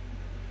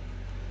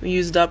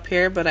used up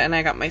here, and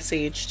I got my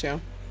sage too.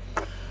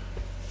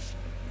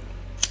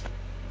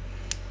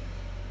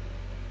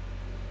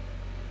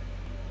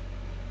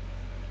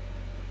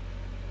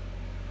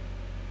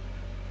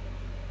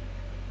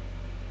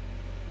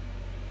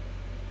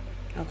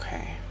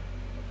 Okay.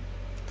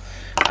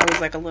 I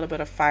was like a little bit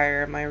of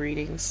fire in my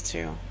readings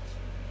too.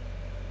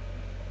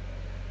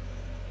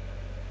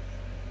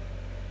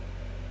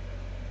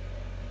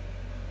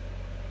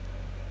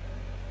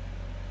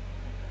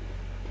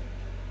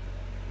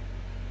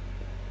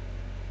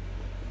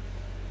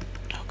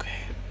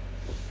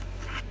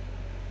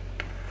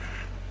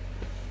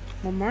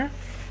 One more.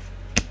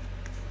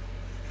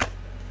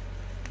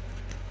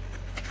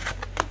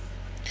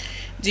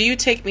 Do you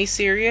take me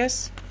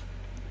serious?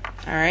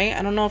 Alright,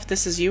 I don't know if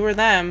this is you or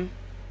them,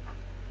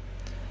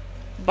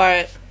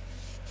 but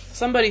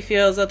somebody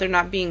feels that they're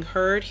not being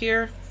heard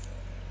here.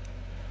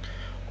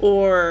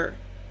 Or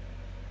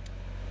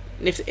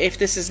if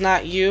this is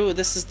not you,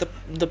 this is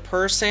the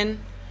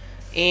person,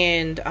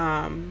 and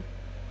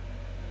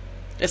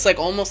it's like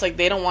almost like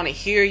they don't want to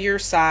hear your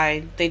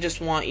side. They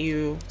just want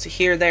you to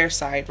hear their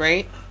side,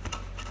 right?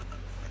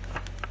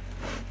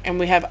 And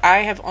we have, I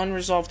have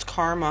unresolved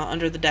karma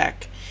under the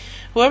deck.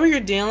 Whoever you're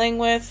dealing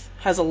with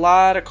has a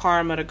lot of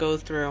karma to go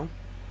through.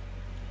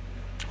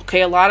 Okay,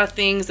 a lot of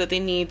things that they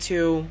need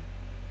to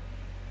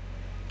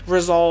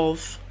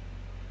resolve.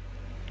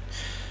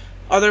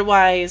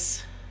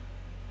 Otherwise,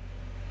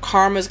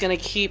 karma is going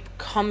to keep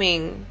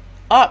coming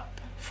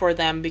up for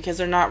them because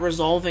they're not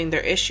resolving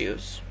their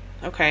issues.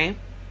 Okay?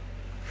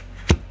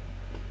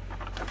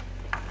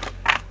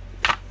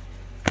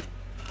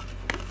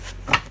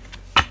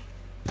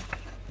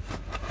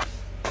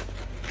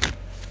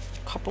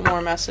 Couple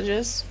more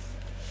messages.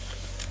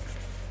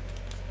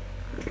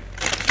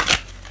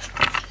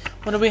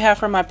 What do we have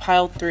for my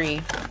pile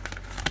 3?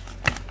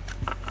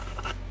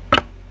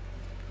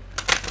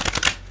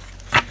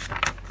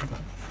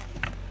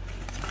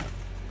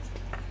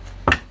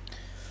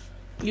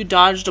 You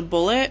dodged a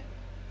bullet.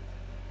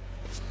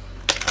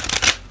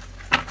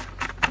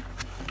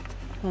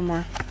 One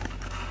more.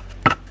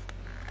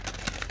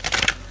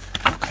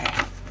 Okay.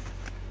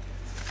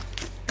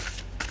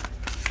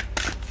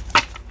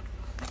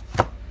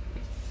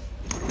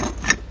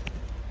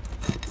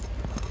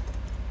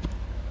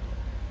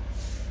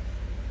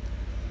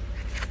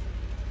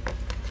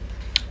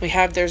 We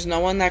have there's no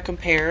one that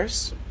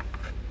compares.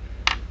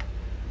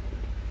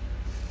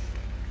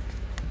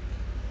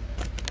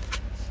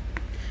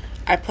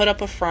 I put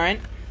up a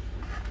front.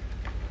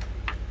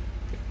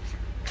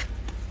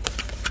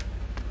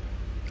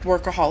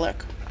 Workaholic.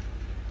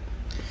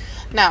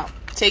 Now,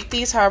 take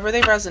these however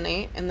they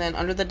resonate, and then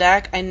under the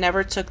deck, I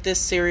never took this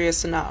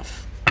serious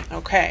enough.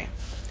 Okay.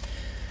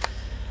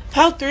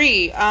 Pile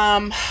 3.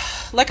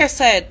 Like I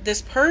said,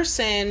 this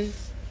person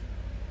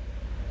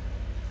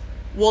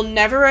will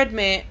never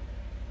admit,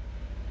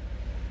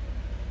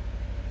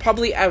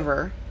 probably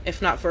ever,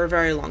 if not for a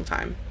very long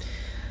time,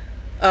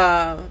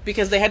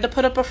 because they had to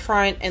put up a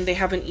front and they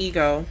have an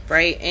ego,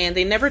 right? And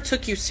they never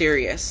took you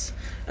serious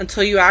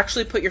until you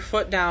actually put your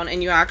foot down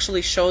and you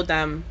actually showed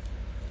them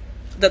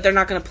that they're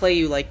not going to play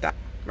you like that,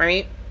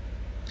 right?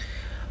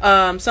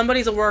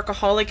 Somebody's a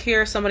workaholic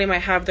here. Somebody might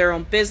have their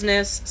own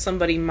business.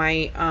 Somebody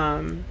might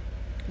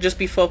just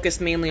be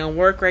focused mainly on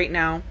work right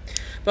now.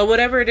 But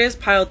whatever it is,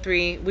 pile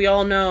 3, we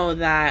all know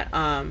that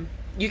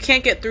you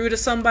can't get through to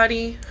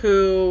somebody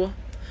who,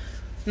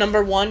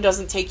 number 1,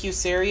 doesn't take you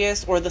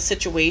serious or the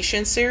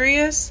situation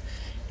serious.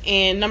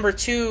 And number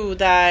 2,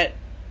 that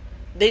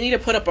they need to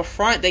put up a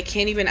front. They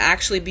can't even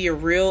actually be a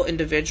real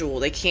individual.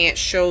 They can't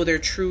show their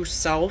true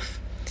self.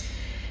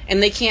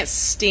 And they can't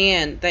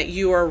stand that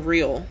you are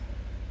real.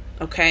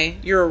 Okay?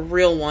 You're a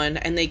real one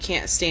and they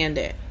can't stand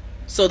it.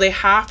 So they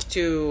have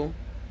to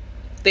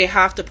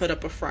put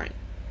up a front.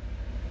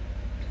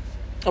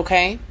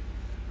 Okay?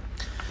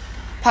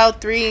 Pile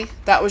 3,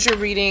 that was your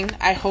reading.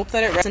 I hope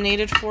that it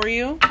resonated for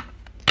you.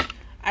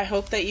 I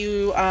hope that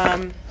you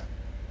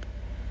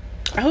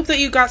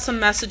got some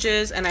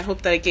messages, and I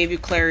hope that it gave you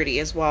clarity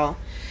as well.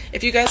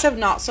 If you guys have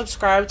not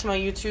subscribed to my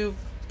YouTube,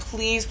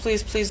 please,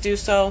 please, please do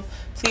so.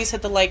 Please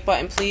hit the like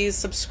button. Please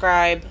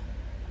subscribe.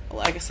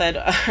 Like I said,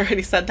 I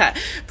already said that.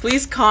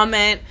 Please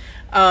comment.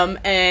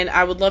 And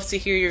I would love to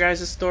hear your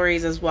guys'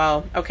 stories as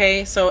well.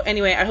 Okay? So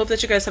anyway, I hope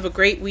that you guys have a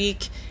great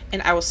week,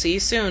 and I will see you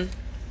soon.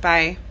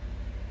 Bye.